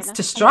gowns entertainer.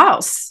 to I love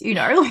it. Strauss, you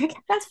know, like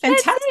that's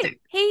That's it. fantastic."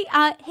 He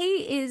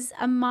is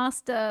a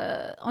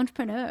master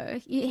entrepreneur.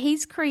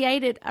 He's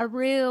created a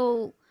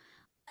real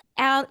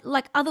out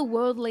like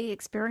otherworldly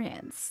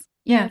experience,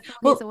 you know, Yeah. for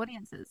his Well,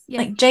 audiences.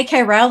 Yeah. like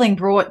J.K. Rowling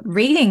brought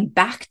reading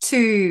back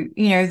to,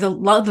 you know, the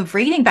love of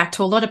reading back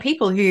to a lot of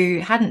people who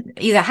hadn't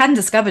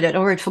discovered it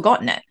or had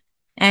forgotten it.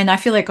 And I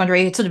feel like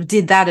Andre sort of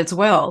did that as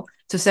well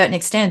to a certain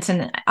extent.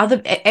 And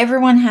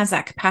everyone has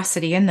that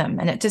capacity in them.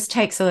 And it just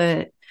takes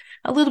a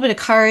little bit of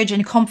courage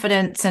and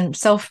confidence and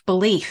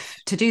self-belief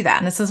to do that.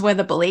 And this is where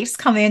the beliefs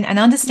come in, and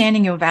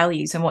understanding your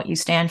values and what you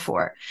stand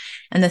for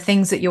and the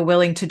things that you're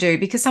willing to do,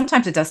 because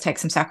sometimes it does take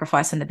some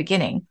sacrifice in the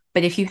beginning.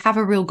 But if you have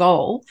a real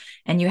goal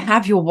and you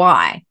have your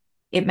why,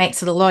 it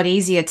makes it a lot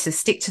easier to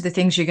stick to the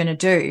things you're going to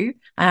do,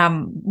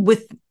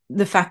 with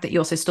the fact that you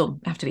also still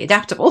have to be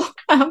adaptable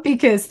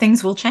because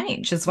things will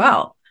change as Mm.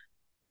 well.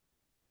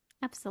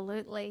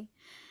 Absolutely.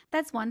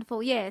 That's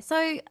wonderful. Yeah.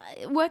 So,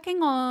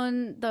 working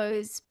on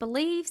those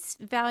beliefs,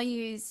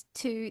 values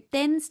to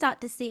then start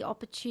to see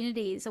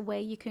opportunities where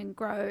you can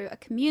grow a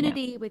Yeah,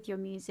 community with your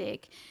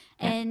music,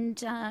 yeah,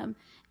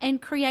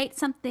 and create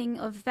something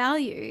of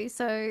value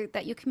so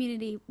that your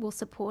community will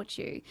support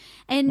you.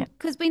 And yeah.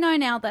 because we know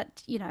now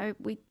that, you know,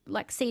 we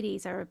like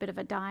CDs are a bit of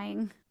a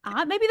dying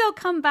art. Maybe they'll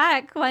come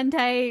back one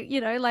day,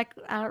 you know, like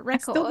I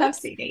still have records.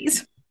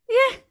 CDs.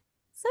 Yeah,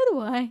 so do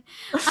I.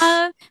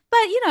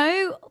 But you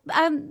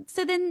know,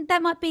 so then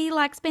that might be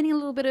like spending a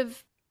little bit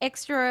of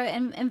extra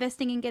and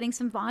investing in getting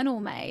some vinyl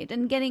made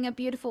and getting a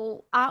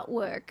beautiful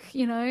artwork,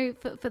 you know,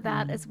 for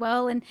that as Mm,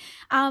 well. And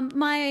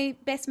my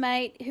best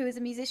mate, who is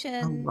a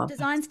I musician, love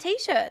it. designs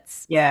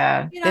t-shirts,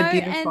 Yeah, you know, they're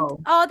and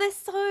beautiful. oh, they're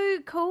so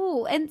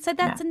cool. And so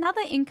Yeah. that's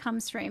another income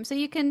stream. So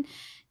you can,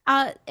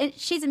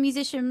 she's a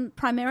musician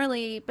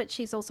primarily, but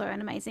she's also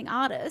an amazing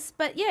artist.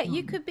 But yeah,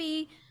 you Mm, could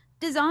be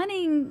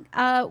designing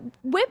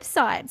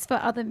websites for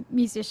other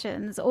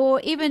musicians or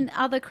even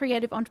other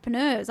creative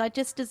entrepreneurs. I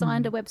just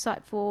designed a mm,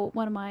 website for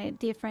one of my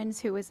dear friends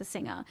who is a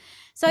singer.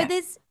 So yeah,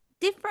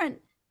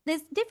 different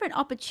there's different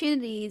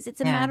opportunities. It's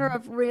a yeah, matter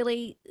of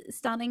really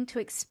starting to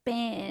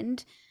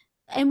expand,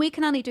 and we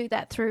can only do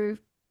that through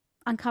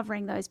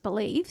uncovering those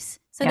beliefs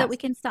so that yeah, we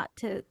can start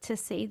to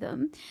see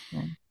them.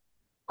 yeah.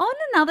 On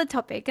another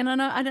topic, and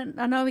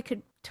I know we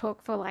could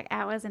talk for like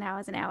hours and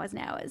hours and hours and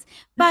hours,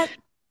 but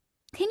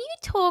can you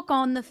talk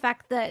on the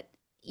fact that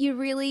you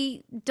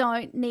really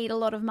don't need a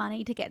lot of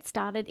money to get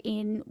started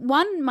in,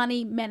 one,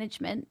 money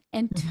management,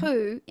 and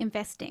two,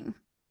 investing.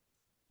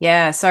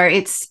 Yeah, so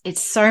it's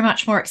so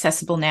much more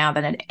accessible now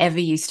than it ever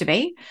used to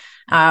be.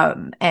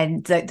 And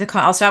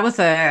I'll start with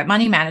the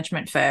money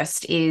management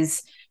first.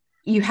 Is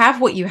you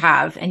have what you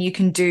have, and you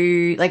can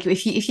do, like,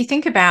 if you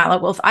think about,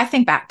 like, well, if I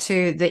think back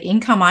to the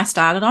income I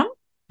started on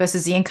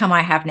versus the income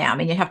I have now, I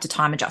mean, you have to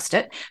time adjust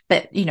it,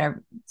 but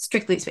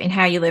strictly speaking,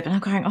 how you live, and I'm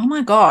going, oh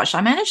my gosh,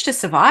 I managed to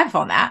survive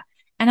on that.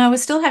 And I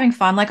was still having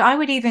fun. Like, I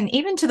would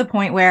even to the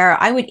point where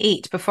I would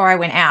eat before I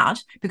went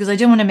out because I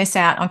didn't want to miss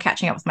out on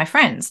catching up with my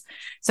friends.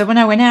 So when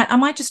I went out, I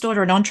might just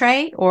order an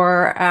entree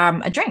or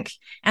a drink.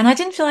 And I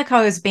didn't feel like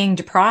I was being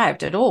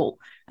deprived at all.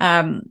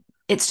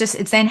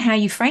 It's then how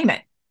you frame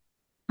it.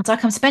 It's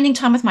like I'm spending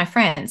time with my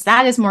friends.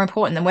 That is more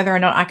important than whether or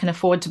not I can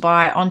afford to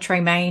buy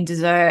entree, main,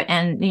 dessert,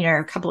 and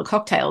a couple of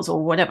cocktails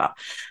or whatever.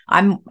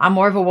 I'm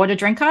more of a water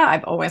drinker.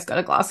 I've always got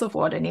a glass of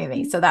water near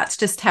me. So that's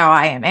just how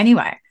I am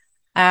anyway.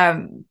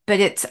 But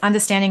it's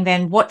understanding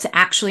then what's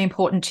actually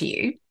important to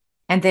you,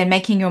 and then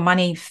making your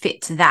money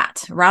fit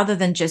that, rather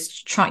than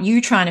just trying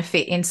to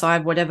fit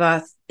inside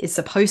whatever is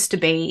supposed to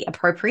be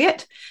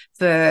appropriate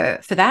for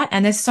that.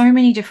 And there's so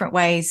many different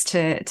ways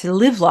to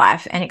live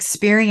life and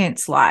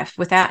experience life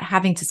without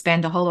having to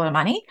spend a whole lot of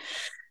money.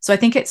 So I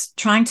think it's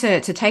trying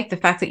to take the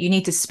fact that you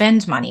need to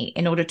spend money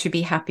in order to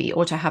be happy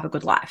or to have a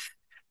good life,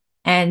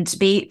 and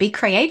be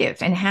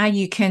creative in how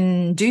you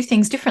can do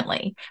things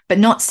differently, but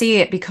not see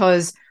it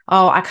because,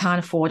 oh, I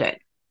can't afford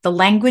it. The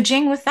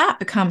languaging with that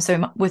becomes,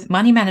 so with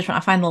money management,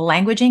 I find the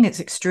languaging is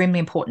extremely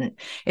important.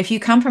 If you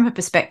come from a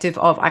perspective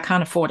of I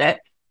can't afford it,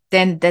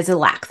 then there's a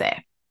lack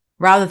there,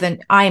 rather than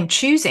I am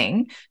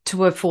choosing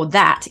to afford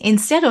that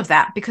instead of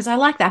that because I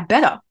like that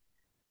better.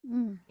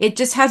 It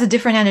just has a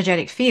different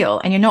energetic feel,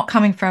 and you're not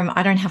coming from,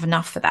 I don't have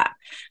enough for that.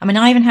 I mean,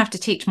 I even have to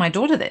teach my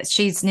daughter this.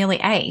 She's nearly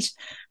 8.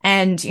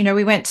 And,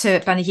 we went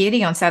to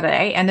yearning on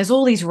Saturday, and there's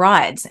all these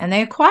rides, and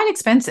they're quite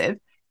expensive.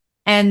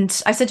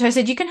 And I said to her,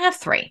 you can have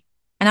 3.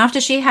 And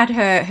after she had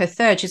her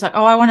third, she's like,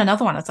 oh, I want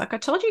another one. It's like, I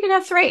told you you could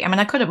have 3. I mean,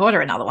 I could have bought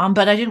her another one,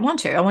 but I didn't want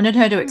to. I wanted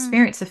her to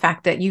experience the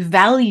fact that you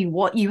value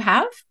what you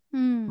have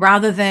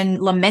rather than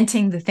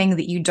lamenting the thing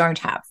that you don't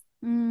have.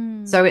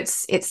 So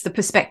it's the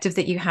perspective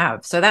that you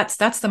have. So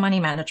that's the money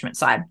management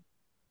side.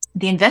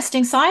 The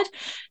investing side,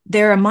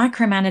 there are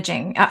micro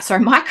investing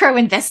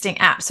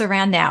apps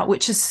around now,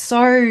 which is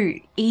so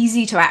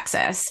easy to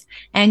access,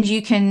 and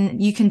you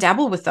can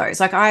dabble with those.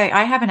 Like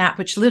I have an app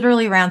which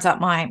literally rounds up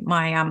my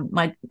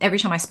every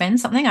time I spend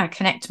something, I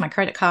connect my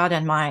credit card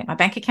and my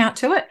bank account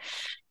to it.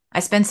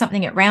 I spend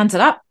something, it rounds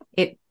it up.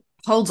 It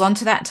holds on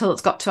to that until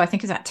it's got to, I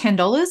think it's at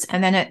 $10,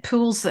 and then it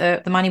pools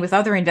the money with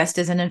other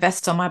investors and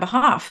invests on my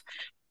behalf.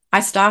 I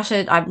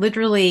started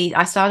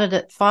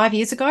it 5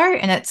 years ago,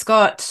 and it's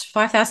got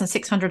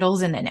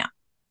 $5,600 in there now.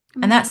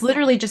 And that's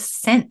literally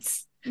just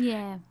cents.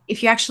 Yeah.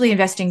 If you're actually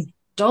investing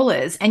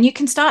dollars, and you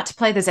can start to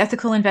play, there's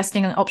ethical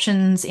investing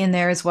options in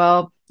there as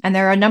well. And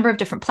there are a number of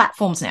different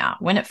platforms now.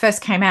 When it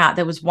first came out,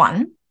 there was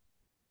one,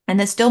 and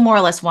there's still more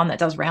or less one that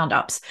does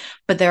roundups,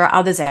 but there are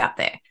others out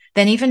there.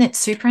 Then even it's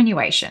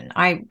superannuation.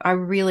 I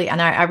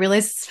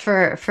realize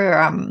for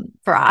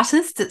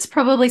artists, it's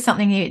probably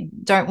something you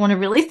don't want to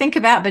really think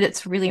about, but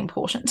it's really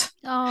important.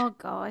 Oh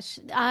gosh,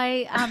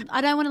 I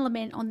don't want to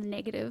lament on the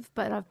negative,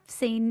 but I've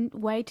seen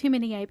way too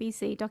many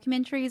ABC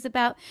documentaries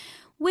about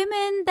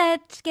women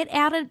that get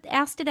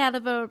ousted out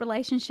of a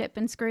relationship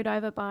and screwed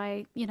over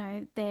by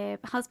their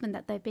husband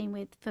that they've been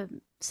with for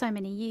so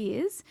many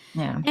years.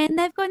 Yeah, and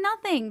they've got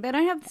nothing. They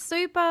don't have the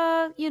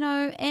super,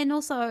 and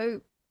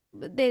also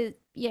there's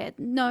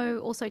no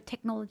also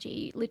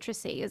technology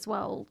literacy as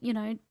well,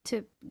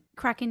 to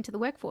crack into the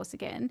workforce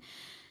again.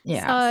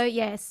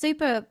 So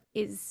super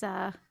is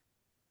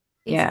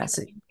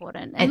really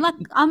important. And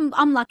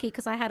I'm lucky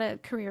because I had a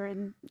career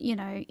in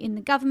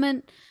the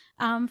government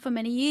for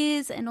many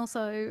years, and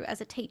also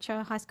as a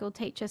teacher, high school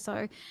teacher.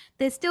 So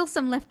there's still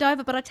some left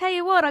over. But I tell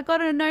you what, I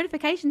got a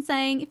notification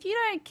saying if you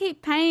don't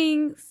keep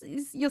paying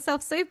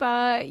yourself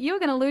super, you're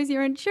going to lose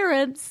your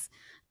insurance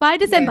by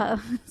December.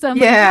 Yeah. So I'm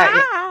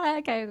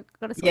like, okay,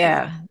 got to sort this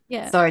out.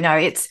 Yeah. So no,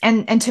 it's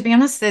and to be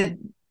honest, the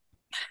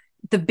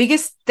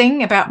biggest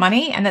thing about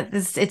money, and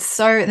this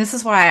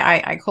is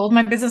why I called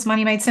my business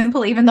Money Made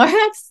Simple, even though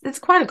it's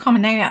quite a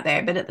common name out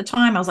there. But at the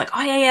time I was like,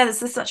 oh yeah,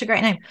 this is such a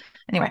great name.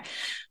 Anyway,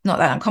 not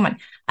that uncommon.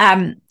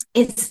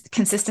 It's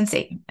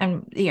consistency,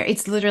 and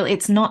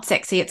it's not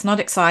sexy, it's not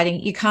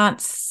exciting. You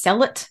can't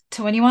sell it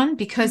to anyone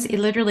because it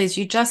literally is,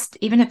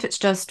 even if it's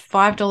just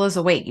 $5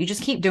 a week, you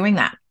just keep doing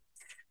that.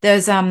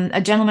 There's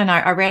a gentleman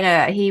I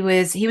read. He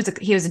was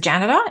a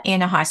janitor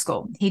in a high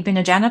school. He'd been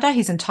a janitor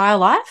his entire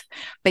life,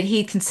 but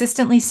he'd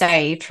consistently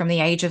saved from the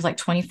age of like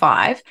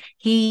 25.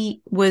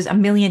 He was a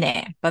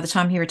millionaire by the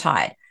time he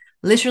retired,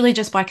 literally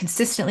just by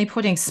consistently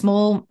putting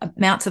small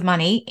amounts of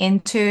money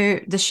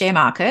into the share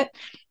market.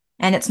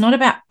 And it's not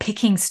about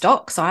picking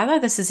stocks either.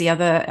 This is the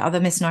other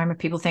misnomer.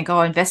 People think,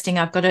 oh, investing,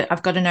 I've got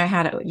to know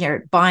how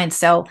to buy and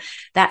sell.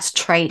 That's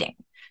trading.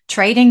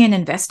 Trading and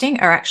investing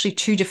are actually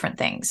two different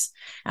things.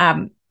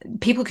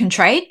 people can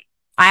trade.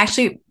 I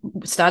actually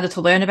started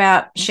to learn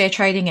about share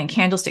trading and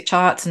candlestick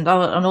charts and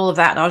all of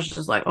that. And I was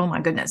just like, oh my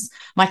goodness.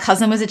 My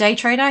cousin was a day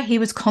trader. He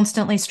was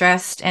constantly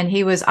stressed and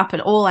he was up at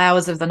all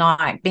hours of the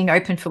night being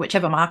open for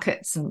whichever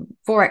markets and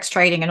Forex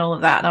trading and all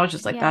of that. And I was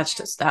just like, that's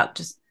just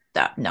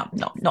that. No,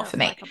 not for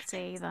me. My cup of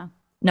tea either.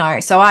 No.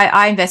 So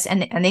I invest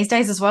and these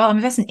days as well, I'm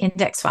investing in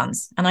index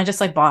funds and I just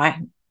like buy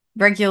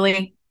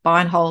regularly,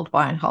 buy and hold.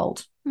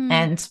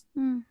 And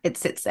it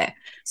sits there.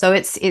 So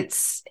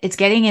it's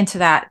getting into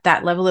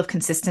that level of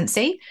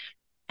consistency,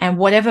 and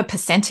whatever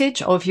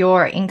percentage of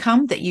your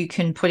income that you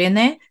can put in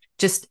there,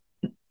 just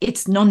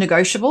it's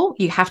non-negotiable.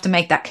 You have to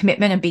make that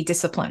commitment and be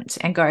disciplined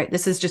and go,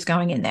 this is just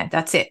going in there.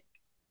 That's it.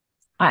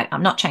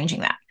 I'm not changing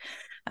that.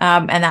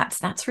 And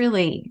that's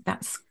really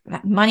that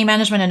money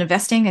management and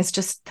investing is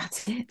just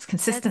that's it. It's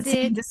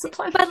consistency and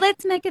discipline. But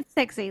let's make it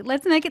sexy.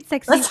 Let's make it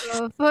sexy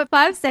for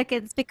 5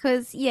 seconds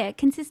because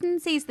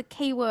consistency is the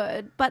key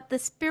word, but the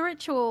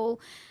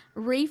spiritual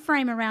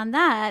reframe around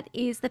that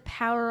is the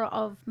power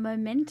of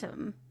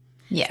momentum.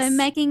 Yes. So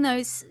making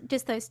those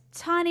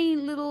tiny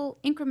little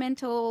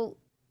incremental,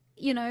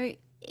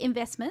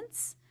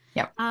 investments.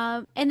 Yep.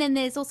 And then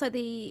there's also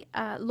the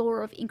law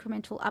of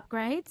incremental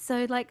upgrades.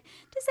 So like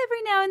just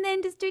every now and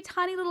then just do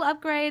tiny little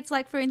upgrades.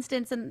 Like for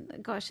instance, and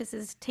gosh, this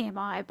is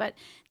TMI, but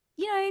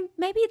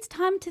maybe it's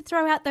time to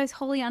throw out those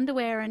holly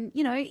underwear and,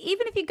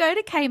 even if you go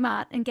to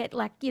Kmart and get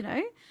like,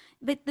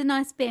 the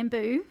nice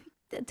bamboo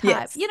type,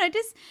 Yes.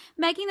 Just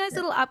making those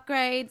little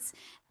upgrades,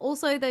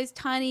 also those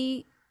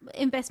tiny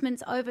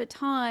investments over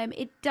time,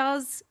 it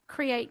does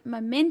create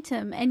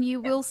momentum and you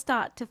will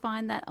start to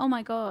find that, oh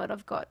my God,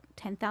 I've got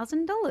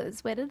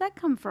 $10,000. Where did that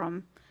come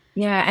from?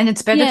 Yeah. And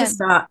it's better to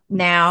start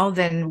now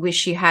than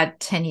wish you had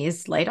 10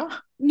 years later.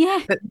 Yeah.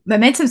 But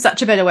momentum's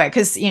such a better word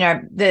because,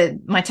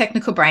 my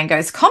technical brain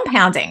goes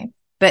compounding,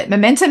 but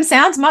momentum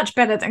sounds much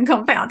better than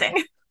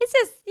compounding.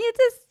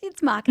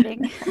 It's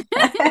marketing.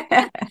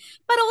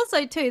 But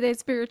also too, there's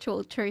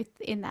spiritual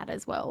truth in that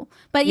as well.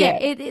 But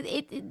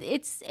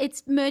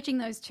it's merging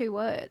those two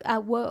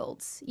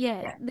worlds.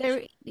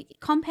 They're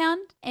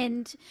compound,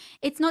 and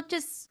it's not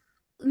just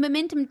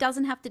momentum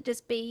doesn't have to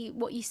just be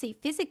what you see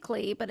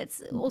physically, but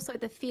it's also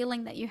the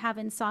feeling that you have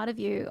inside of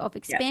you of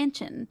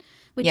expansion,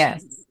 which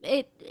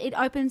it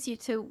opens you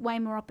to way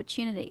more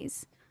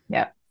opportunities.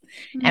 Yeah.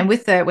 And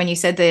with when you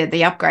said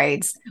the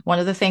upgrades, one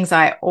of the things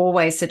I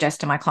always suggest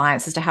to my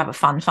clients is to have a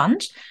fun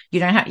fund. You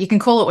can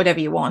call it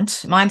whatever you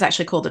want. Mine's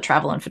actually called the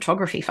Travel and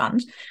Photography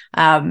Fund.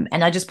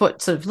 And I just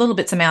put sort of little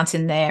bits amounts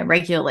in there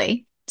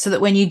regularly so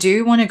that when you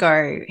do want to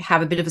go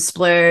have a bit of a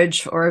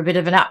splurge or a bit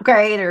of an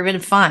upgrade or a bit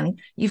of fun,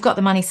 you've got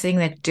the money sitting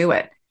there to do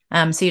it.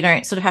 So you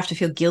don't sort of have to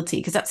feel guilty,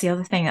 because that's the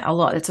other thing a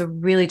lot. It's a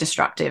really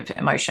destructive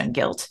emotion,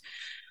 guilt.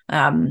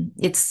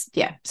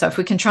 So if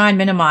we can try and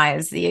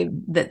minimize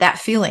that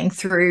feeling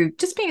through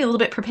just being a little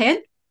bit prepared,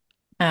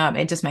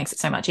 it just makes it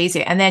so much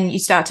easier. And then you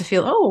start to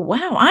feel, oh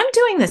wow, I'm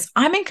doing this,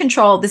 I'm in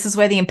control. This is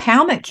where the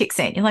empowerment kicks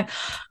in. You're like,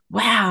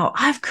 wow,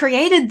 I've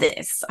created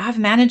this, I've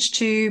managed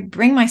to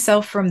bring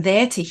myself from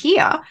there to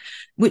here,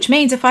 which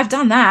means if I've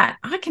done that,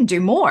 I can do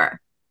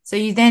more. So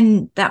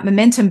that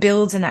momentum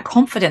builds and that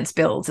confidence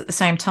builds at the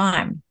same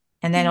time.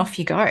 And then off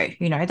you go.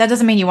 That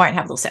doesn't mean you won't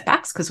have little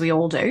setbacks, because we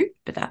all do,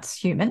 but that's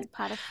human. It's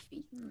part of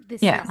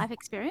this life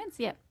experience.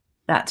 Yeah.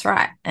 That's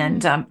right.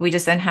 And we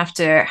just then have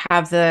to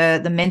have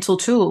the mental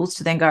tools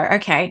to then go,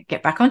 okay,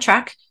 get back on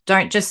track.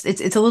 Don't just,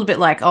 it's a little bit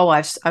like, oh,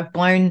 I've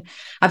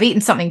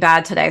eaten something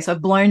bad today, so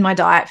I've blown my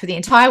diet for the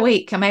entire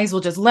week. I may as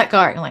well just let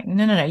go. You're like,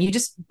 no. You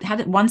just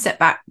had one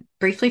setback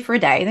briefly for a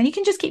day. Then you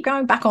can just keep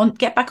going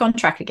get back on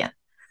track again.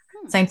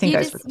 Same thing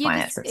goes with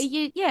finances.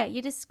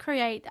 You just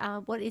create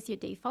what is your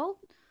default.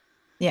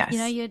 Yes.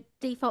 Your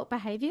default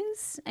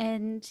behaviors,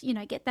 and,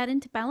 get that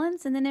into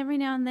balance. And then every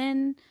now and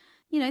then,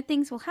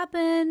 things will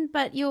happen,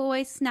 but you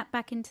always snap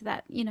back into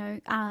that.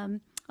 A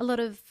lot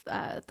of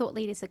thought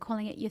leaders are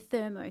calling it your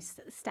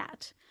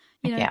thermostat,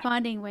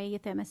 finding where your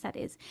thermostat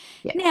is.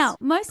 Yes. Now,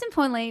 most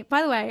importantly,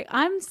 by the way,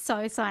 I'm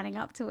so signing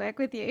up to work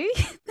with you.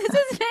 This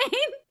has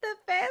been the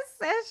best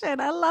session.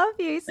 I love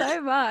you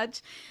so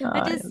much.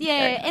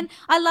 And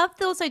I love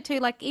also too,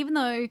 like, even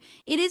though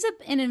it is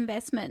an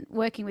investment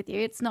working with you,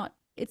 it's not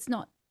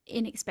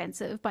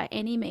inexpensive by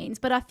any means,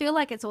 but I feel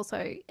like it's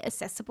also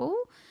accessible.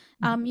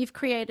 You've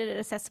created it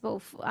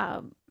accessible.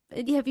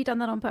 Have you done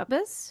that on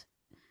purpose?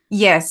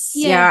 Yes.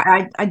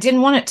 Yeah. I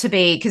didn't want it to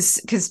be,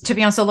 because to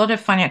be honest, a lot of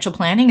financial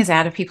planning is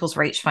out of people's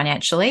reach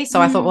financially. So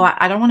I thought, well,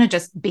 I don't want to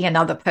just be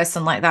another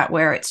person like that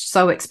where it's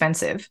so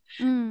expensive.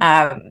 But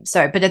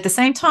at the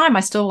same time,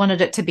 I still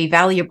wanted it to be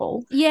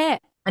valuable. Yeah.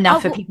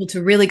 Enough for people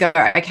to really go,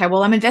 okay,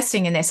 well, I'm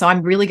investing in this, so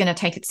I'm really going to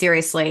take it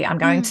seriously. I'm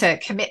going to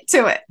commit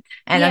to it,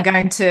 and I'm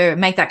going to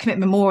make that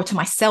commitment more to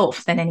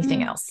myself than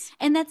anything else.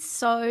 And that's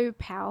so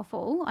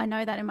powerful. I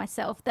know that in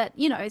myself, that,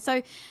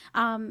 so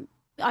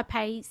I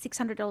pay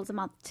 $600 a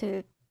month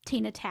to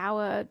Tina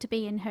Tower to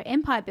be in her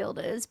Empire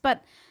Builders,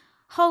 but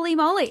holy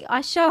moly,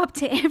 I show up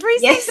to every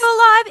Yes. single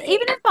live,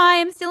 even if I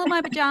am still in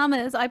my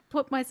pajamas. I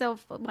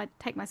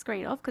take my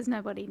screen off because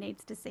nobody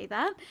needs to see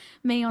that,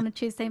 me on a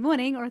Tuesday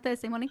morning or a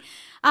Thursday morning.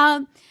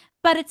 Um,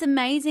 but it's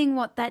amazing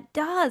what that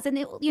does, and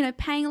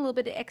paying a little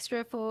bit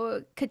extra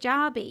for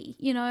Kajabi,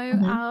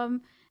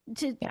 Mhm.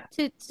 to Yeah.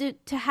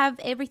 to have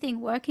everything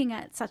working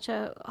at such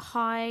a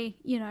high,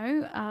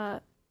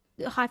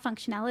 high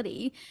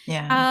functionality.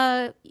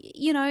 Yeah.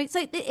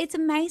 So it's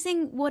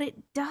amazing what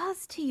it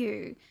does to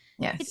you.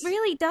 It Yes.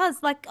 really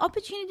does. Like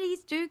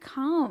opportunities do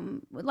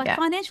come, like Yeah.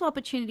 financial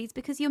opportunities,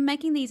 because you're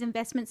making these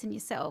investments in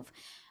yourself.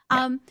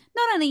 Yeah.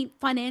 Not only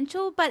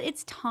financial, but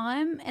it's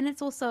time, and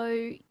it's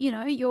also,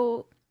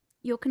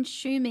 you're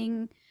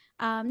consuming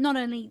not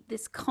only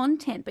this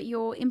content, but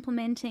you're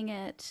implementing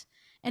it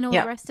and all the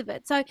Yeah. rest of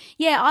it. So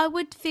yeah, I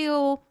would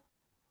feel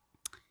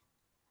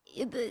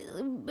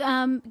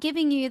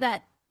giving you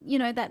that,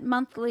 that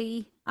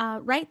monthly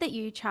rate that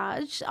you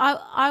charge.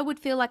 I would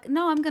feel like,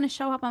 no, I'm going to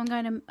show up. I'm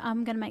going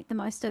to make the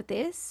most of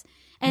this,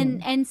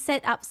 and Mm.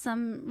 set up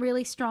some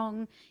really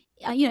strong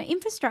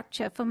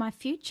infrastructure for my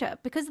future,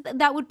 because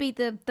that would be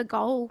the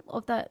goal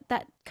of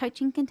that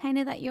coaching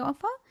container that you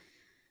offer.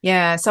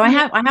 Yeah, so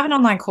Yeah. I have an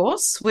online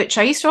course which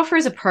I used to offer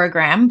as a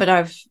program, but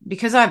I've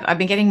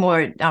been getting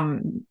more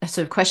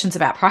sort of questions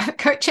about private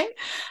coaching,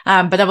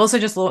 but I've also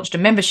just launched a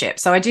membership.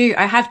 So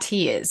I have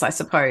tiers, I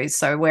suppose.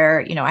 So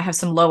where I have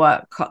some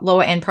lower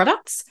end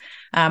products,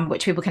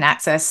 which people can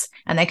access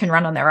and they can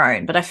run on their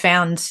own. But I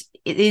found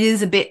it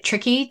is a bit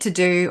tricky to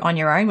do on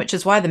your own, which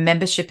is why the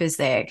membership is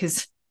there.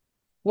 Because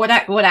what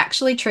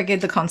actually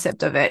triggered the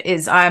concept of it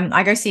is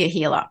I go see a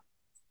healer.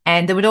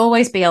 And there would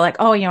always be like,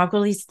 oh, I've got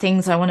all these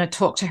things I want to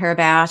talk to her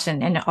about,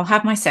 and I'll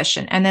have my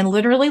session. And then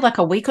literally like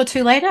a week or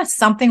two later,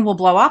 something will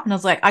blow up. And I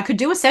was like, I could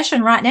do a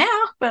session right now,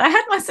 but I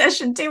had my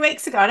session 2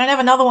 weeks ago. I don't have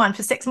another one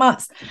for 6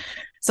 months.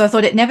 So I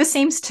thought it never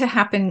seems to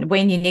happen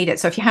when you need it.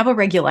 So if you have a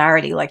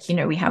regularity, like,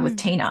 we have with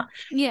Tina,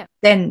 Yeah.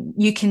 then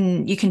you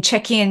can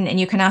check in and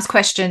you can ask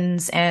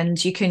questions,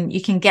 and you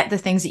can get the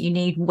things that you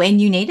need when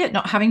you need it,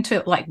 not having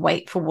to like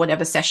wait for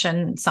whatever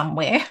session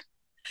somewhere.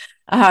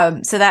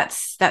 So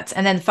that's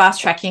and then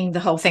fast tracking the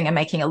whole thing and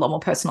making it a lot more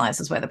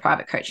personalized is where the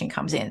private coaching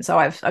comes in. So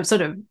I've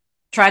sort of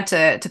tried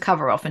to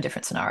cover off in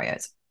different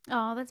scenarios.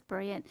 Oh, that's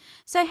brilliant.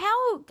 So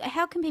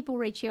how can people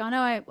reach you? I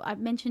know I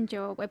mentioned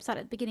your website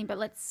at the beginning, but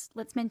let's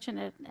mention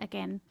it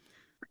again.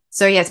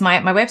 So yes, my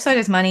website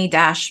is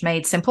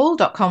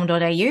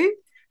money-madesimple.com.au,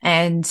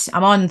 and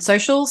I'm on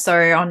social.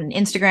 So on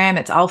Instagram,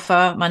 it's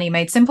Alpha Money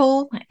Made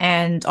Simple,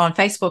 and on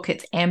Facebook,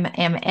 it's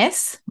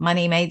MMS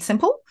Money Made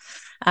Simple.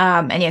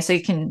 And yeah, so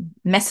you can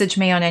message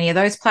me on any of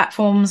those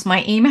platforms.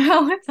 My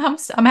email,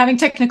 I'm having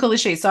technical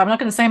issues, so I'm not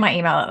going to say my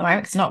email at the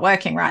moment because it's not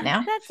working right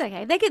now. That's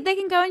okay. They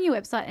can go on your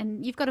website,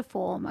 and you've got a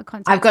form, a I've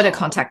contact got a form.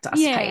 contact us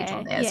page Yeah,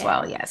 on there as yeah.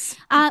 well. Yes.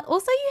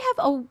 Also, you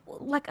have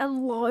a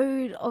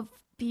load of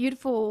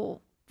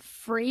beautiful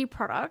free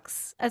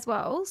products as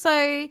well.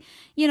 So,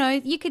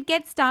 you could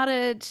get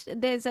started.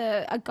 There's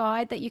a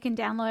guide that you can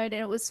download, and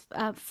it was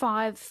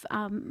 5,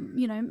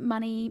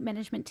 money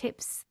management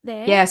tips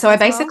there Yeah, so I as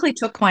well. basically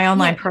took my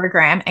online Yeah.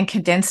 program and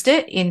condensed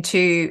it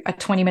into a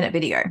 20-minute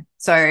video.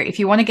 So if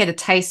you want to get a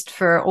taste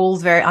for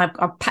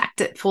I've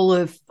packed it full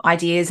of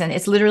ideas, and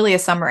it's literally a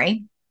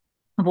summary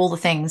of all the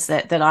things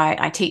that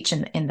I teach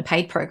in the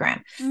paid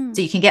program. So Mm,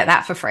 you can get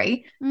that for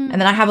free. mm.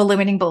 And then I have a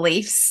limiting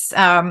beliefs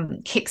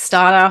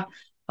Kickstarter,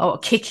 or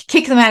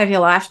kick them out of your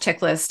life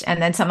checklist, and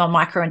then some on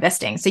micro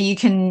investing. So you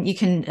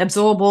can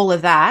absorb all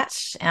of that.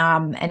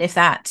 And if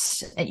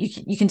that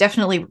you can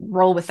definitely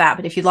roll with that.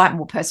 But if you'd like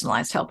more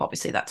personalized help,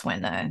 obviously that's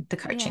when the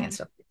coaching Yeah. and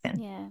stuff is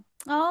in. Yeah.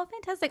 Oh,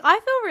 fantastic. I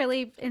feel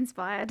really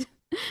inspired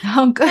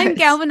Oh, and good.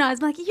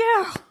 galvanized. I'm like,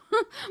 yeah,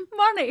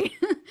 money.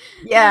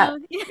 Yeah.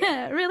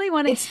 Yeah, really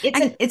want to.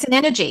 It's an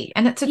energy,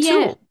 and it's a Yeah,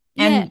 tool.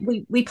 yeah.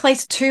 And we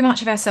place too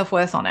much of our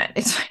self-worth on it.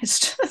 It's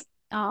just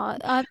Oh,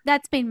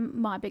 that's been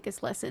my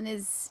biggest lesson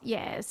is,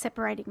 yeah,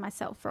 separating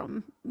myself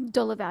from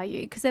dollar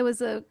value. Because there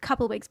was a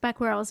couple of weeks back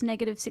where I was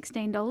negative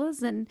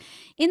 $16. And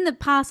in the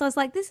past, I was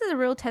like, this is a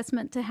real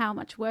testament to how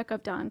much work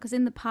I've done. Because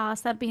in the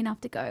past, that'd be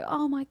enough to go,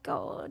 oh my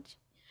God,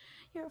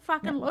 you're a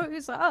fucking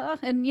loser.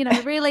 And,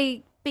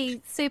 really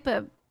be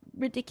super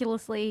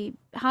ridiculously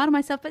hard on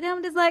myself. But now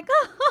I'm just like,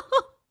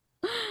 oh,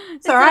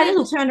 it's all right.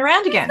 It'll turn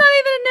around it's again. not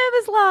even a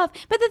nervous laugh.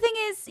 But the thing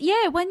is,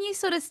 yeah, when you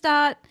sort of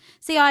start,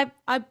 see, I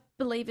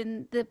believe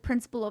in the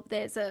principle of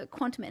there's a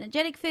quantum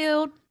energetic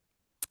field.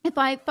 If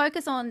I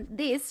focus on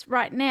this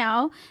right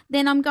now,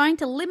 then I'm going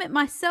to limit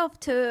myself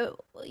to,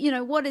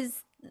 what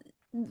is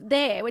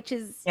there, which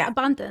is Yeah.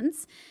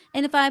 abundance.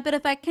 And if I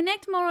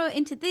connect more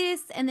into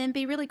this and then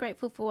be really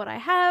grateful for what I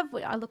have,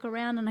 I look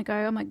around and I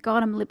go, oh my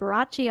God, I'm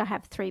Liberace. I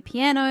have 3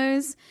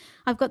 pianos.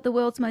 I've got the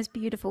world's most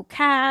beautiful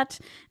cat.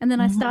 And then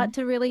I Mhm. start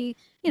to really,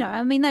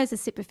 those are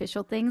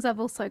superficial things.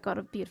 I've also got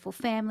a beautiful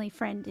family,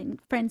 friends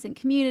and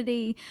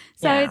community.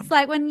 So Yeah. it's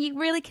like when you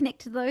really connect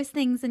to those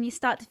things and you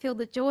start to feel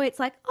the joy, it's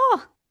like,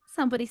 oh,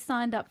 somebody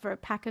signed up for a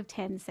pack of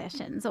 10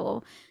 sessions,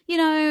 or, you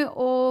know,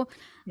 or,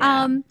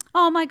 Yeah.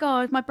 oh my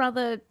God, my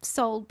brother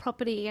sold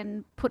property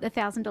and put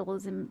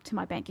 $1,000 into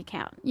my bank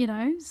account, you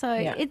know? So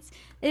Yeah.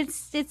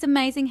 it's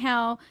amazing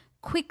how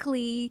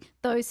quickly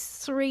those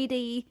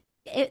 3D,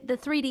 the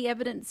 3D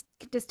evidence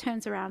just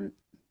turns around.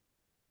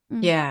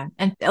 Yeah.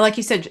 And like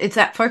you said, it's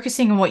that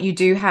focusing on what you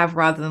do have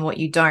rather than what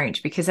you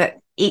don't, because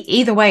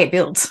either way it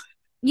builds.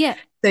 Yeah.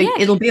 So Yeah.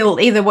 it'll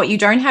build, either what you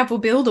don't have will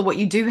build or what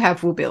you do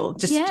have will build.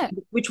 Just Yeah.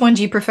 which one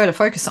do you prefer to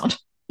focus on?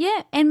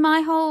 Yeah. And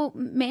my whole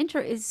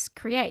mantra is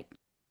create,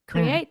 Mm.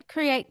 create,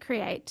 create,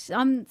 create. So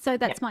Yeah.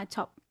 that's my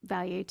top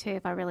value too,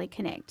 if I really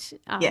connect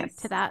Yes.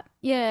 to that.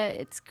 Yeah.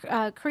 It's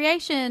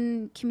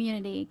creation,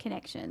 community,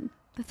 connection.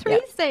 The Yeah.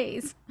 three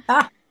C's.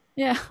 Ah,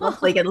 Yeah.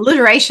 lovely. Get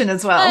alliteration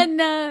as I well.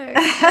 know.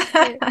 That's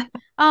it.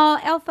 Oh,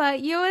 Alpha,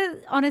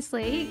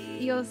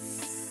 you're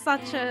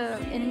such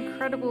an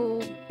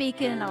incredible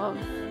beacon of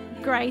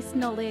grace,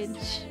 knowledge,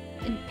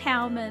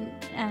 empowerment,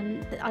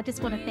 and I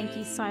just want to thank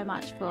you so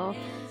much for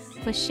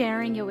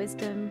sharing your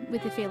wisdom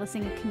with the Fearless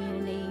Singer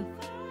community,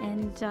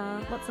 and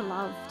lots of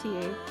love to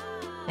you.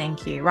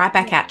 Thank you. Right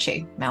back at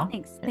you, Mel.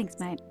 Thanks,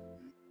 mate.